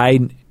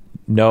 I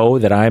know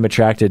that I'm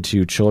attracted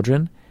to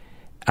children.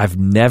 I've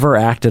never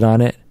acted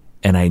on it,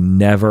 and I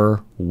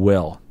never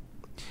will.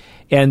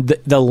 And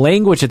the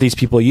language that these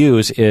people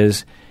use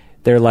is,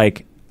 they're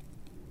like,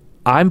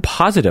 I'm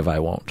positive I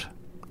won't.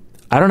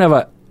 I don't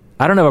have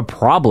a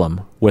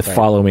problem with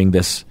following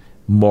this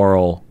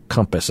moral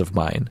compass of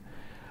mine.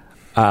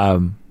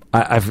 I've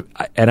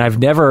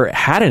never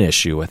had an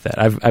issue with that.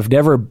 I've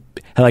never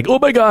had oh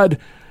my God,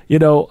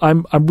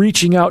 I'm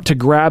reaching out to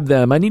grab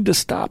them. I need to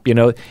stop.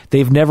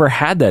 They've never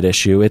had that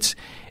issue.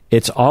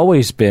 It's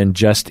always been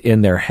just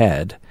in their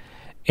head.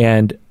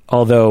 And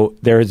although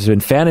there's been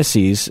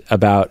fantasies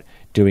about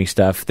doing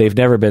stuff, they've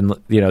never been,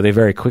 they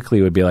very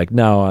quickly would be like,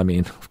 no, I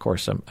mean, of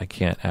course, I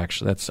can't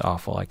actually, that's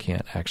awful. I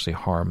can't actually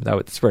harm.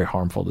 It's very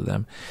harmful to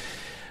them.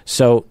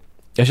 So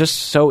it's just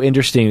so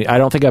interesting. I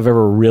don't think I've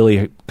ever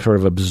really sort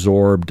of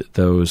absorbed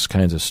those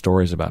kinds of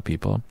stories about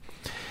people.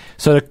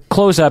 So to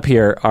close up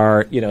here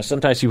are,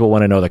 sometimes people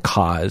want to know the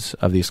cause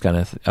of these kind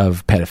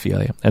of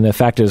pedophilia. And the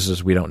fact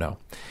is we don't know.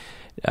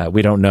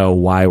 We don't know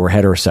why we're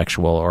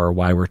heterosexual or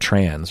why we're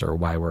trans or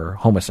why we're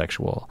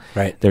homosexual.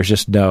 Right. There's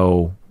just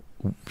no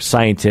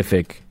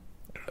scientific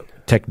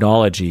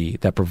technology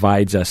that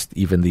provides us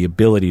even the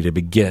ability to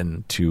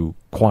begin to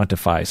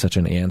quantify such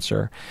an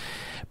answer.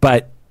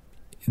 But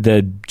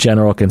the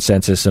general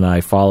consensus, and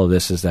I follow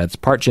this, is that it's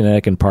part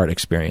genetic and part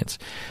experience.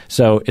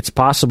 So it's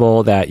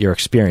possible that your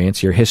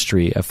experience, your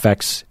history,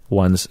 affects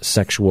one's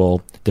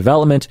sexual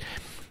development.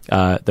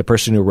 The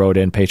person who wrote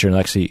in, Patron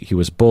Alexi, he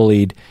was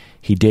bullied.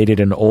 He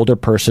dated an older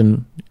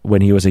person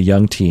when he was a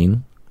young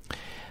teen.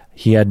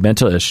 He had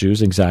mental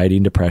issues, anxiety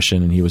and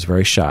depression, and he was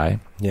very shy.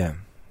 Yeah.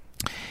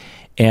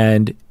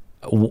 And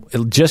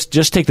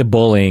just take the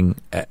bullying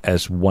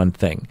as one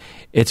thing.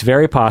 It's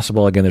very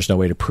possible, again, there's no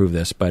way to prove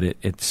this, but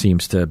it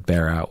seems to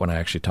bear out when I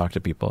actually talk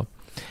to people,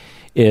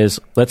 is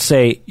let's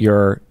say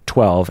you're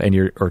 12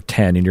 or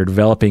 10 and you're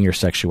developing your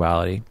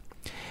sexuality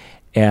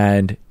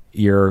and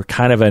you're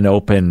kind of an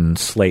open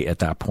slate at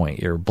that point.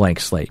 You're a blank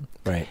slate.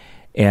 Right.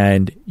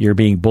 And you're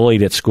being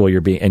bullied at school,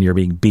 you're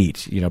being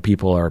beat.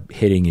 People are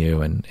hitting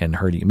you and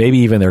hurting you. Maybe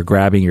even they're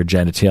grabbing your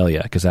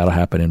genitalia, because that'll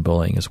happen in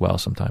bullying as well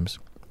sometimes.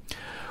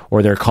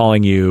 Or they're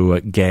calling you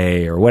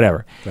gay or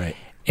whatever. Right.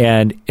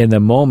 And in the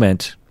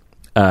moment,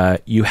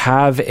 you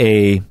have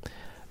a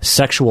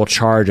sexual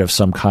charge of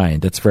some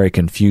kind that's very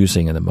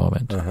confusing in the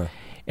moment. Uh-huh.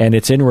 And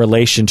it's in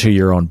relation to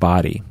your own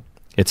body.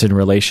 It's in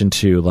relation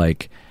to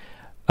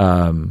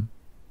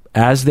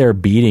as they're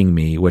beating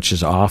me, which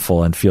is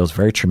awful and feels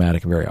very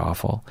traumatic and very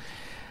awful,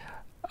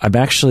 I'm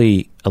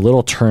actually a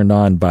little turned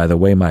on by the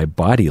way my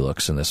body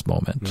looks in this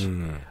moment.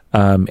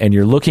 Mm. And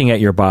you're looking at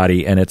your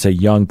body, and it's a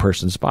young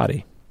person's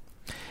body.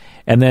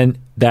 And then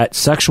that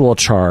sexual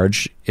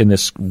charge, in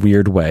this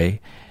weird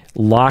way,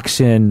 locks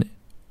in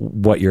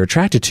what you're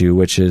attracted to,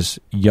 which is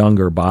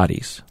younger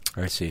bodies.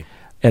 I see.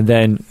 And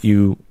then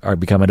you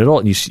become an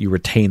adult, and you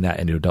retain that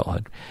into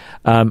adulthood.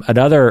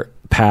 Another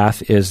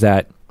path is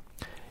that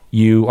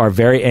you are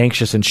very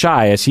anxious and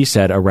shy, as he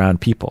said, around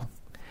people.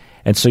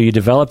 And so you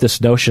develop this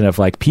notion of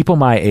people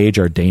my age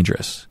are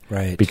dangerous.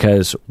 Right.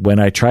 Because when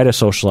I try to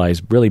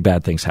socialize, really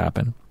bad things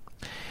happen.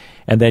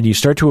 And then you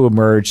start to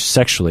emerge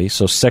sexually.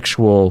 So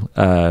sexual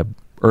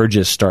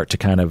urges start to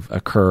kind of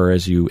occur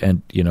as you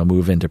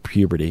move into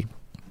puberty.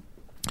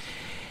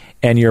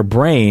 And your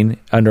brain,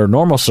 under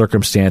normal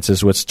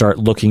circumstances, would start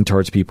looking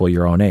towards people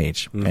your own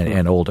age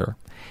and older.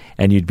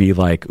 And you'd be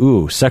like,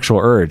 ooh, sexual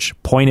urge.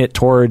 Point it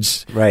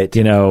towards, right.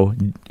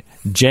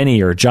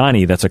 Jenny or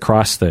Johnny that's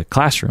across the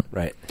classroom.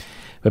 Right.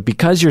 But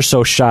because you're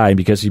so shy, and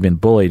because you've been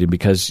bullied, and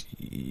because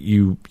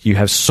you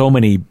have so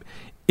many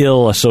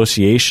ill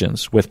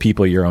associations with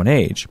people your own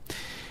age,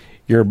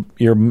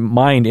 your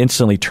mind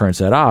instantly turns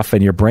that off,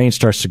 and your brain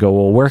starts to go,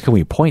 well, where can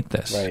we point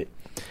this? Right.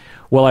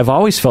 Well, I've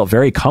always felt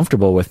very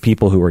comfortable with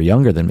people who are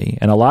younger than me.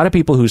 And a lot of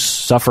people who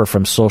suffer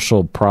from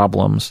social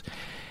problems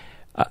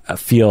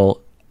feel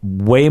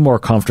way more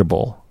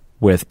comfortable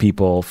with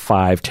people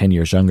 5-10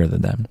 years younger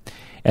than them.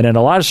 And in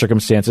a lot of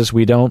circumstances,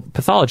 we don't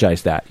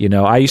pathologize that.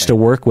 I used to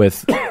work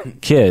with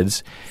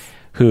kids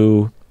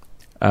who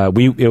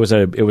it was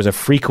a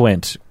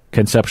frequent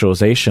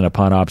conceptualization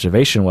upon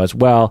observation was,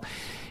 well,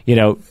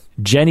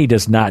 Jenny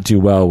does not do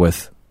well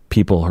with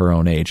people her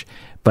own age,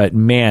 but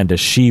man, does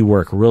she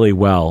work really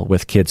well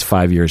with kids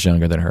 5 years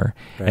younger than her.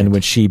 Right. And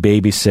when she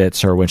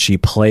babysits or when she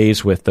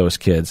plays with those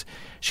kids,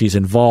 she's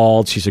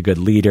involved, she's a good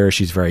leader,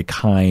 she's very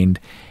kind,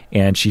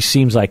 and she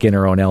seems like in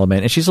her own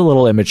element, and she's a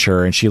little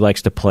immature, and she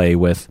likes to play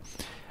with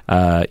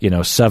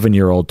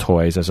 7-year-old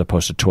toys as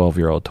opposed to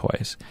 12-year-old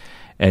toys.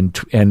 And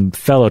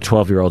fellow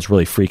 12-year-olds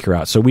really freak her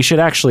out. So we should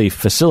actually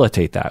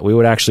facilitate that. We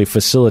would actually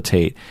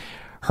facilitate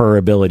her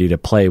ability to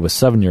play with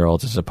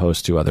 7-year-olds as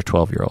opposed to other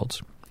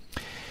 12-year-olds.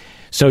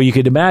 So you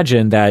could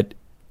imagine that,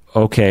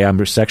 okay,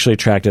 I'm sexually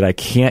attracted. I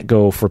can't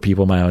go for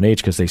people my own age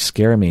because they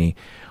scare me.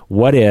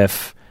 What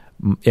if,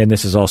 and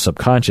this is all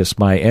subconscious,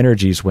 my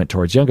energies went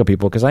towards younger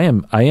people because I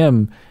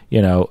am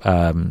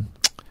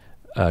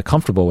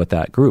comfortable with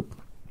that group.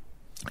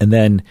 And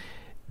then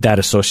that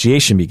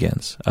association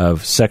begins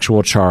of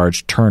sexual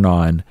charge, turn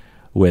on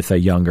with a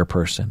younger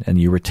person, and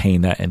you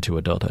retain that into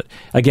adulthood.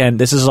 Again,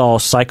 this is all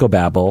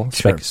psychobabble,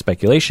 sure.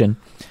 Speculation,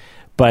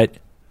 but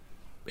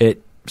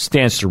it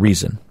stands to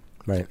reason.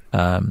 Right.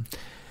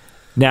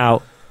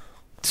 Now,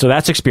 so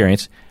that's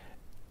experience,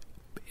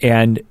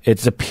 and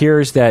it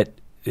appears that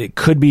it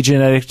could be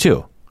genetic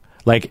too.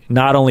 Like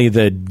not only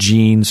the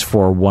genes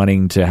for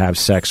wanting to have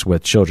sex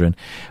with children,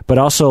 but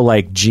also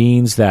like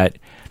genes that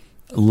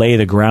lay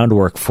the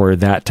groundwork for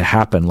that to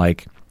happen.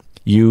 Like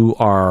you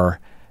are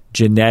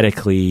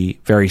genetically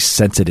very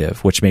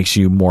sensitive, which makes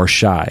you more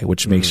shy,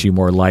 which makes you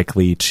more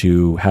likely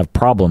to have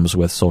problems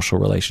with social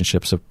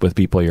relationships with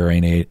people your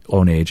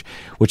own age,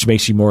 which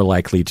makes you more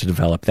likely to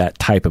develop that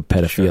type of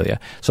pedophilia. Sure.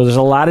 So there's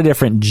a lot of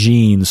different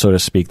genes, so to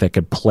speak, that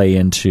could play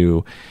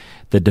into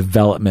the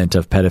development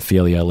of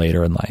pedophilia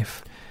later in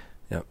life.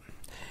 Yep.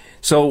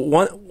 So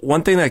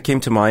one thing that came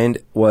to mind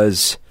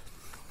was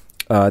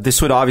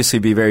this would obviously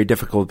be very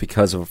difficult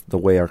because of the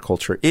way our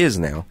culture is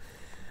now.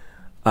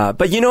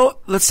 But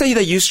let's say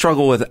that you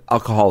struggle with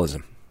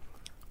alcoholism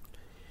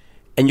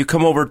and you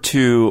come over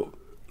to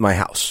my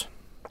house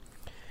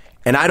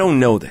and I don't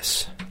know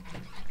this.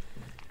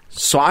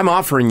 So I'm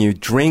offering you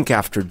drink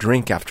after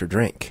drink after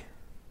drink.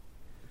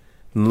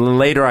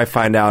 Later I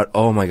find out,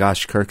 oh my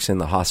gosh, Kirk's in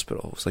the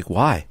hospital. It's like,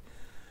 why?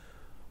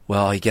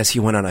 Well, I guess he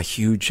went on a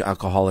huge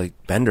alcoholic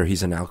bender.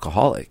 He's an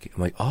alcoholic.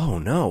 I'm like, oh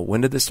no,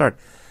 when did this start?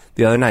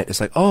 The other night. It's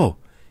like, oh,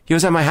 he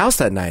was at my house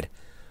that night.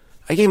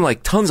 I gave him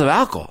like tons of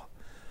alcohol.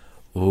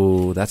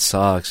 Ooh, that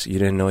sucks. You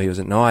didn't know he was...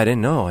 No, I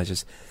didn't know. I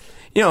just...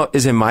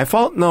 is it my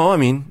fault? No, I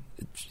mean,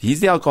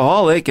 he's the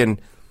alcoholic, and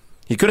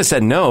he could have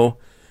said no,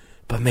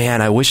 but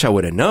man, I wish I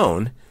would have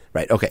known.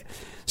 Right, okay.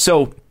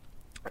 So,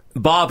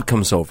 Bob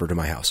comes over to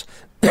my house,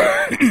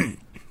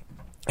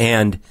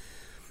 and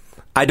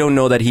I don't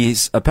know that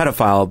he's a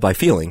pedophile by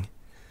feeling.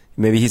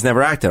 Maybe he's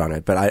never acted on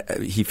it,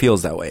 but he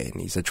feels that way, and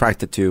he's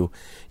attracted to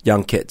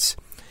young kids.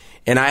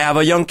 And I have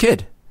a young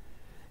kid.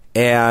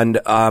 And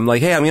I'm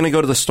like, hey, I'm going to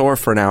go to the store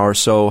for an hour.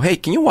 So, hey,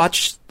 can you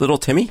watch little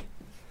Timmy?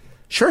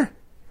 Sure.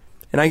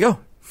 And I go.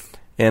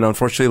 And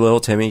unfortunately, little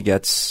Timmy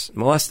gets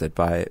molested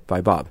by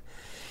Bob.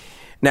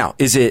 Now,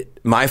 is it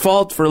my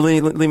fault for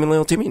leaving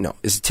little Timmy? No.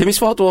 Is it Timmy's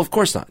fault? Well, of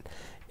course not.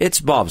 It's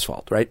Bob's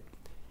fault, right?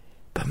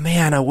 But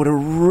man, I would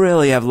have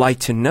really have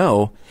liked to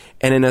know.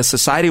 And in a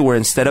society where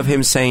instead of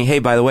him saying, hey,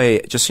 by the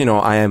way, just,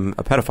 I am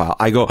a pedophile,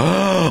 I go,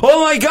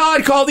 oh my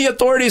God, call the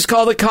authorities,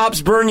 call the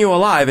cops, burn you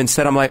alive.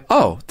 Instead, I'm like,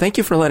 oh, thank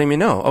you for letting me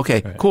know.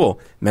 Okay, right. Cool.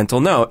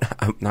 Mental note.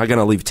 I'm not going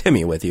to leave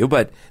Timmy with you,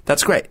 but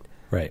that's great.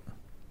 Right.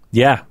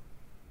 Yeah.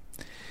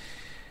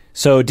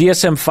 So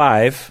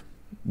DSM-5,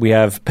 we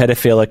have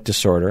pedophilic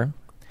disorder.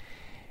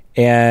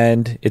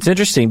 And it's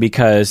interesting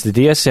because the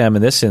DSM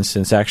in this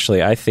instance,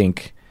 actually, I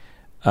think,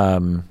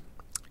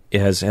 it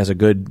has a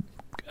good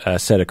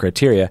set of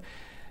criteria.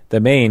 The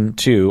main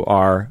two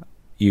are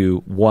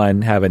you,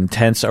 one, have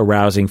intense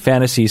arousing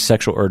fantasies,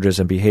 sexual urges,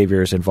 and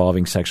behaviors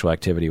involving sexual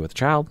activity with a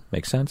child.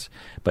 Makes sense.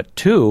 But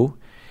two,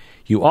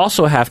 you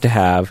also have to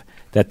have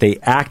that they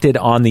acted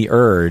on the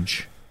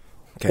urge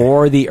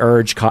or the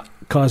urge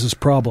causes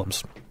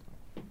problems.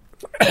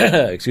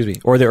 Excuse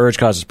me. Or the urge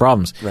causes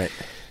problems. Right.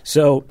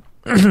 So,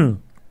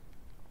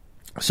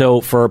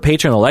 so for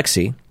patron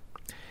Alexei,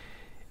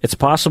 it's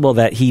possible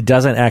that he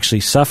doesn't actually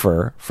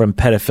suffer from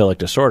pedophilic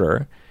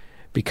disorder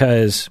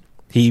because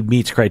he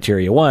meets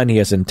criteria one, he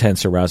has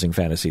intense arousing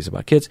fantasies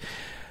about kids.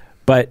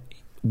 But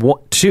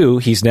two,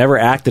 he's never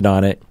acted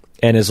on it.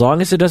 And as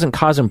long as it doesn't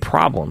cause him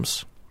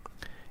problems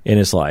in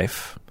his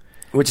life.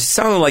 Which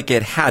sounded like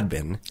it had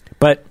been.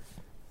 But,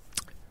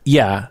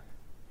 yeah.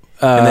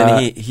 And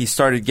then he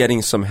started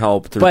getting some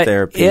help through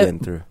therapy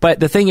and through... But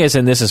the thing is,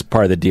 and this is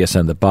part of the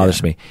DSM that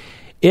bothers me,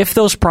 if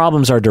those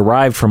problems are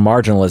derived from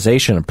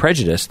marginalization and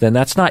prejudice, then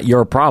that's not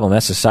your problem.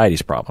 That's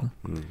society's problem.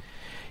 Mm.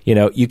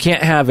 You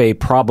can't have a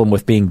problem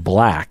with being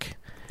black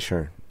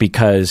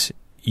because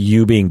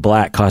you being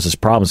black causes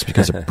problems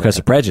because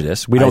of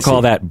prejudice. We don't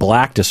call that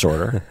black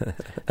disorder.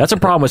 That's a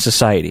problem with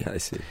society. I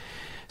see.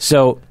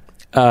 So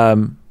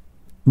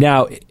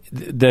now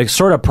the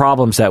sort of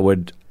problems that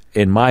would,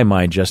 in my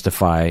mind,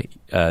 justify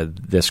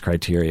this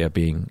criteria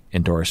being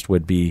endorsed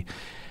would be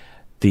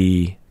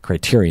the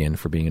criterion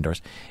for being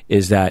endorsed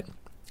is that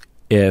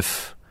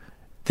if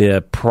the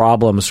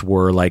problems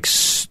were like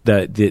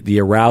the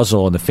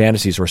arousal and the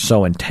fantasies were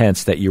so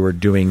intense that you were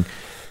doing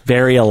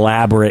very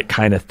elaborate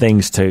kind of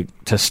things to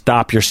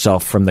stop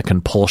yourself from the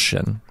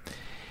compulsion,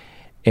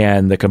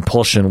 and the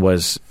compulsion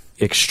was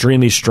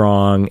extremely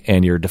strong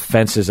and your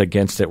defenses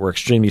against it were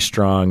extremely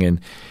strong,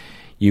 and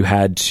you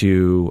had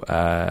to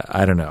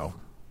I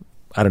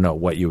don't know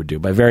what you would do,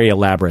 but very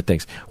elaborate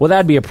things. Well,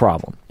 that'd be a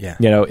problem. Yeah.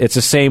 It's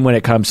the same when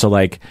it comes to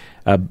like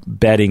a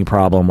betting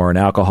problem or an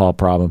alcohol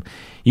problem.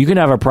 You can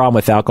have a problem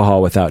with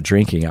alcohol without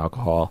drinking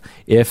alcohol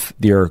if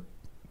your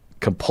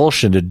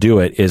compulsion to do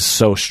it is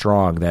so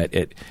strong that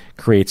it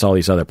creates all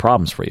these other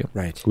problems for you.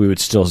 Right. We would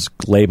still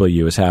label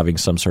you as having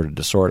some sort of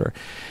disorder.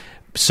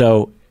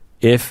 So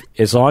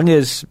as long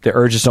as the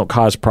urges don't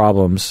cause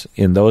problems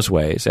in those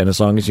ways, and as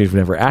long as you've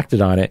never acted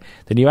on it,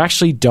 then you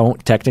actually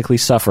don't technically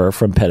suffer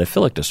from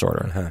pedophilic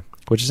disorder,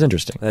 which is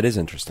interesting. That is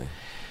interesting.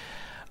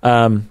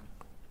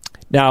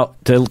 Now,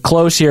 to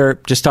close here,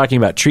 just talking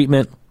about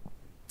treatment,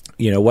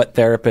 what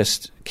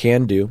therapists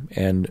can do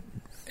and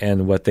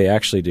what they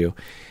actually do,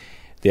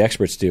 the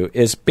experts do,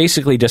 is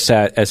basically just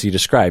as you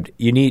described.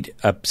 We need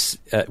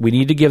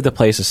to give the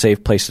place a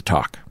safe place to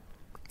talk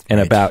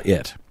and about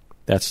it.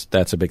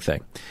 That's a big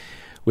thing.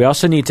 We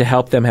also need to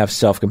help them have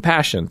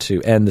self-compassion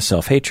to end the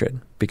self-hatred,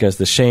 because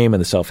the shame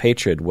and the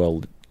self-hatred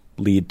will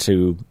lead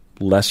to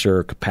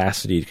lesser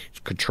capacity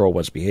to control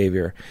one's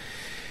behavior.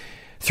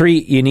 3,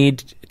 you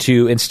need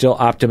to instill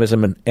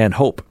optimism and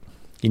hope.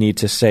 You need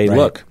to say,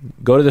 look,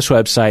 go to this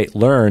website,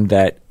 learn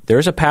that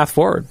there's a path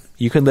forward.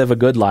 You can live a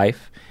good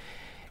life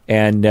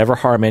and never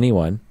harm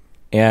anyone.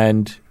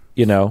 And,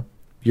 you're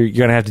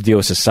going to have to deal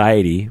with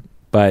society,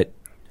 but,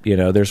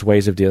 there's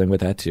ways of dealing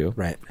with that too.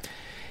 Right.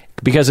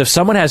 Because if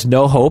someone has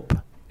no hope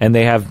and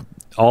they have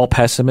all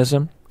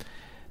pessimism,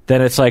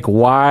 then it's like,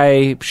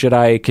 why should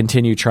I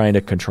continue trying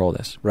to control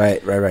this?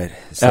 Right.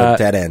 It's a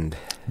dead end.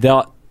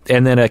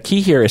 And then a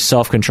key here is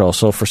self-control.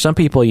 So for some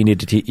people, you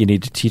need to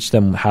teach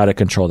them how to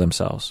control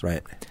themselves,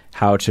 right?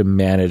 How to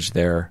manage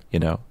their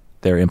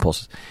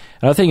impulses.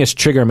 Another thing is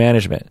trigger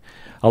management.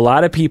 A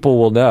lot of people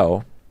will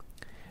know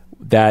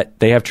that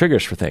they have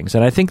triggers for things,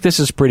 and I think this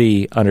is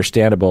pretty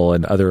understandable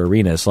in other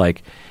arenas.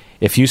 Like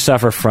if you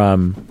suffer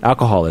from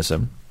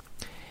alcoholism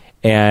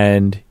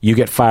and you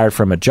get fired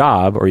from a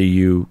job, or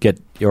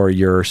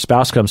your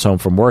spouse comes home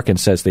from work and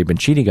says they've been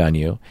cheating on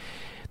you,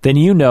 then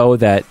you know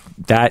that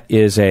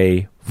is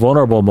a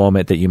vulnerable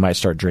moment that you might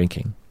start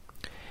drinking.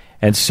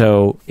 And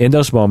so in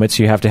those moments,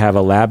 you have to have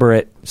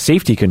elaborate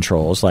safety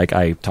controls, like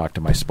I talk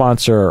to my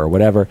sponsor or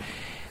whatever,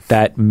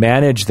 that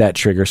manage that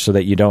trigger so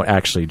that you don't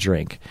actually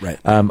drink. Right.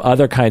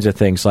 Other kinds of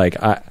things, like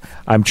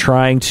I'm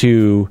trying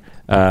to,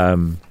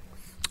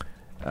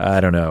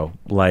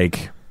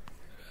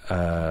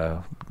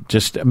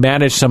 just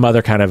manage some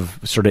other kind of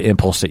sort of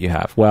impulse that you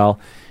have. Well,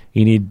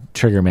 you need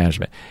trigger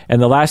management.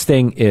 And the last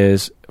thing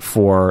is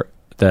for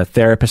the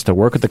therapist to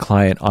work with the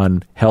client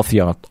on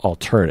healthy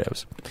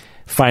alternatives,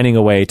 finding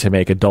a way to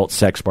make adult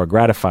sex more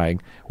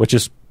gratifying, which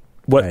is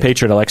what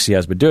Patron Alexei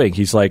has been doing.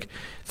 He's like,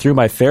 through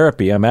my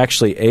therapy, I'm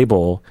actually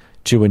able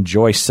to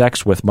enjoy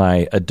sex with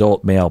my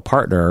adult male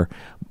partner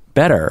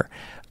better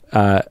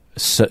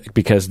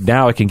because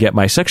now I can get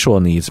my sexual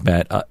needs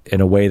met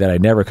in a way that I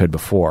never could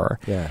before.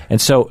 Yeah.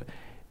 And so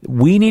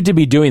we need to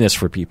be doing this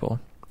for people.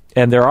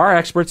 And there are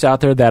experts out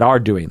there that are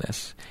doing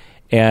this.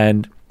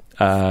 And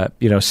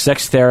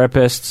sex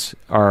therapists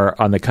are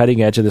on the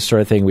cutting edge of this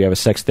sort of thing. We have a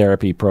sex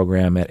therapy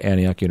program at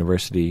Antioch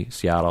University,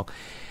 Seattle,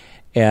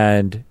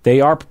 and they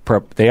are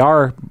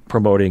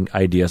promoting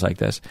ideas like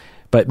this.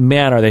 But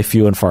man, are they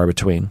few and far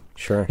between.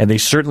 Sure. And they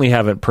certainly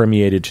haven't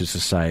permeated to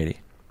society.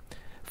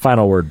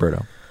 Final word,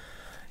 Berto.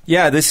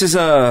 Yeah, this is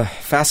a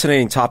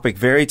fascinating topic,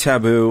 very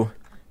taboo,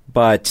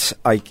 but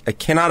I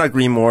cannot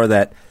agree more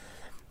that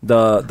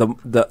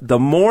the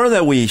more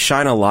that we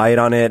shine a light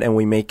on it and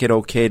we make it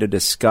okay to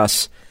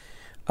discuss.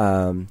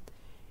 By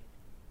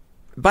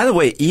the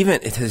way,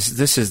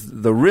 this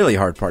is the really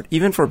hard part,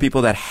 even for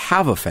people that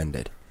have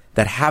offended,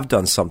 that have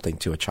done something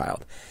to a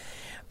child,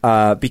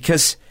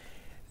 because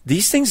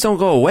these things don't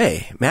go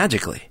away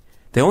magically.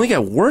 They only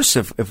get worse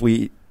if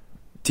we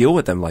deal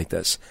with them like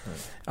this.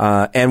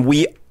 And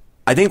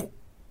I think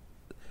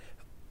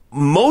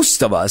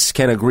most of us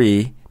can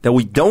agree that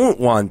we don't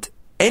want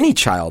any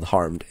child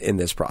harmed in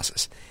this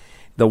process.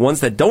 The ones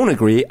that don't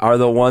agree are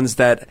the ones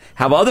that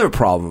have other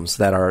problems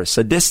that are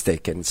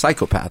sadistic and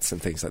psychopaths and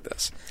things like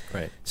this.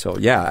 Right. So,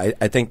 yeah,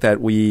 I think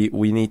that we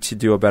need to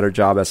do a better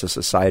job as a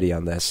society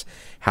on this,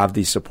 have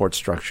these support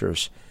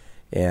structures,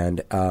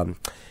 and then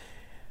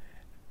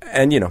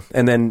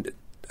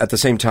at the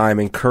same time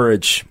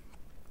encourage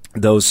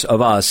those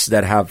of us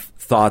that have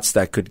thoughts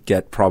that could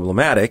get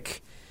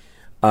problematic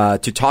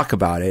to talk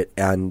about it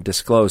and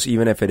disclose,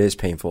 even if it is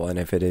painful and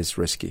if it is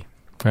risky.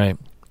 Right.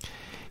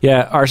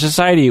 Yeah, our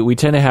society, we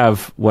tend to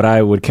have what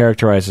I would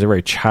characterize as a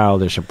very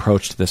childish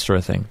approach to this sort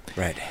of thing.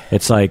 Right.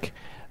 It's like,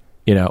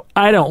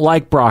 I don't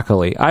like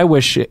broccoli. I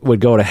wish it would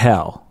go to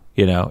hell.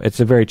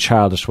 It's a very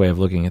childish way of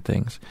looking at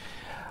things.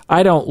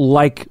 I don't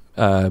like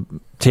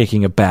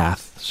taking a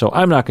bath, so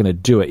I'm not going to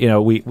do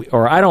it.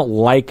 Or I don't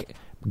like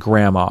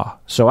grandma,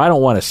 so I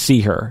don't want to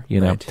see her.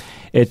 Right.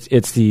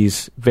 It's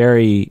these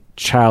very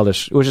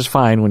childish, which is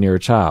fine when you're a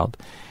child,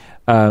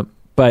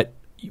 but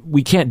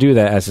we can't do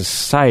that as a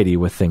society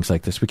with things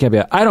like this. We can't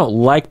be. I don't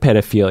like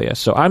pedophilia,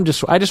 so I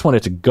just want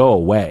it to go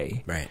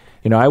away. Right.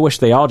 I wish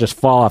they all just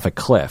fall off a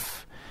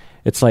cliff.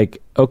 It's like,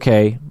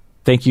 okay,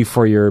 thank you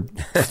for your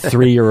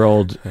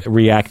 3-year-old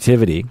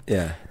reactivity.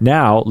 Yeah.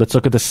 Now let's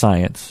look at the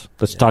science.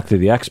 Let's talk to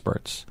the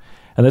experts,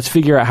 and let's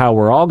figure out how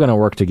we're all going to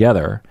work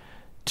together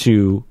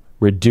to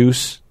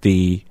reduce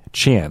the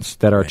chance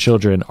that our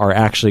children are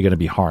actually going to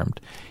be harmed.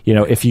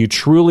 If you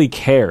truly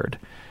cared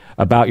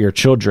about your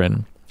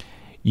children,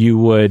 you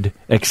would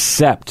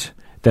accept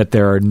that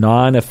there are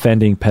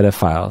non-offending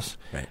pedophiles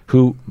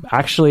who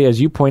actually, as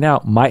you point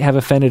out, might have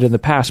offended in the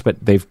past, but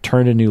they've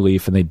turned a new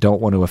leaf and they don't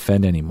want to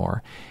offend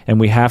anymore. And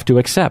we have to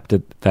accept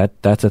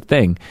that that's a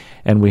thing.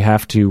 And we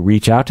have to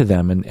reach out to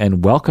them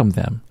and welcome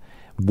them.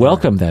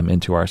 Welcome them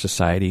into our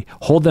society.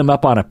 Hold them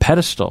up on a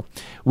pedestal.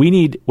 We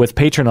need, with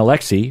Patron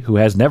Alexei, who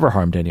has never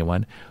harmed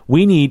anyone,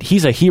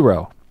 he's a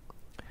hero.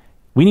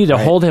 We need to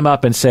hold him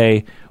up and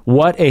say,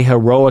 what a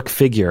heroic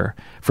figure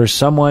for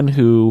someone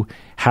who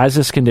has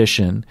this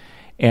condition,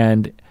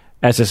 and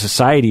as a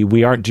society,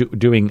 we aren't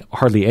doing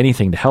hardly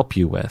anything to help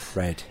you with.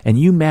 Right. And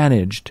you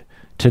managed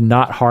to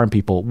not harm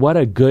people. What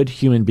a good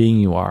human being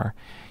you are.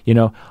 You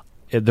know,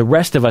 the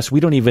rest of us, we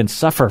don't even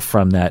suffer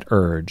from that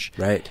urge.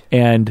 Right.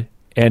 And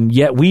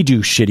yet we do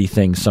shitty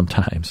things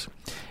sometimes.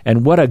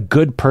 And what a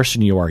good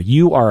person you are.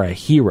 You are a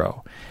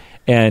hero.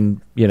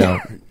 And, you know,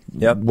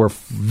 Yep. we're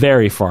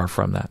very far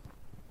from that.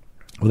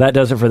 Well, that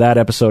does it for that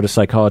episode of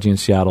Psychology in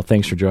Seattle.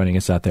 Thanks for joining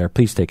us out there.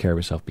 Please take care of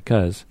yourself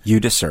because you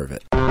deserve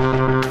it.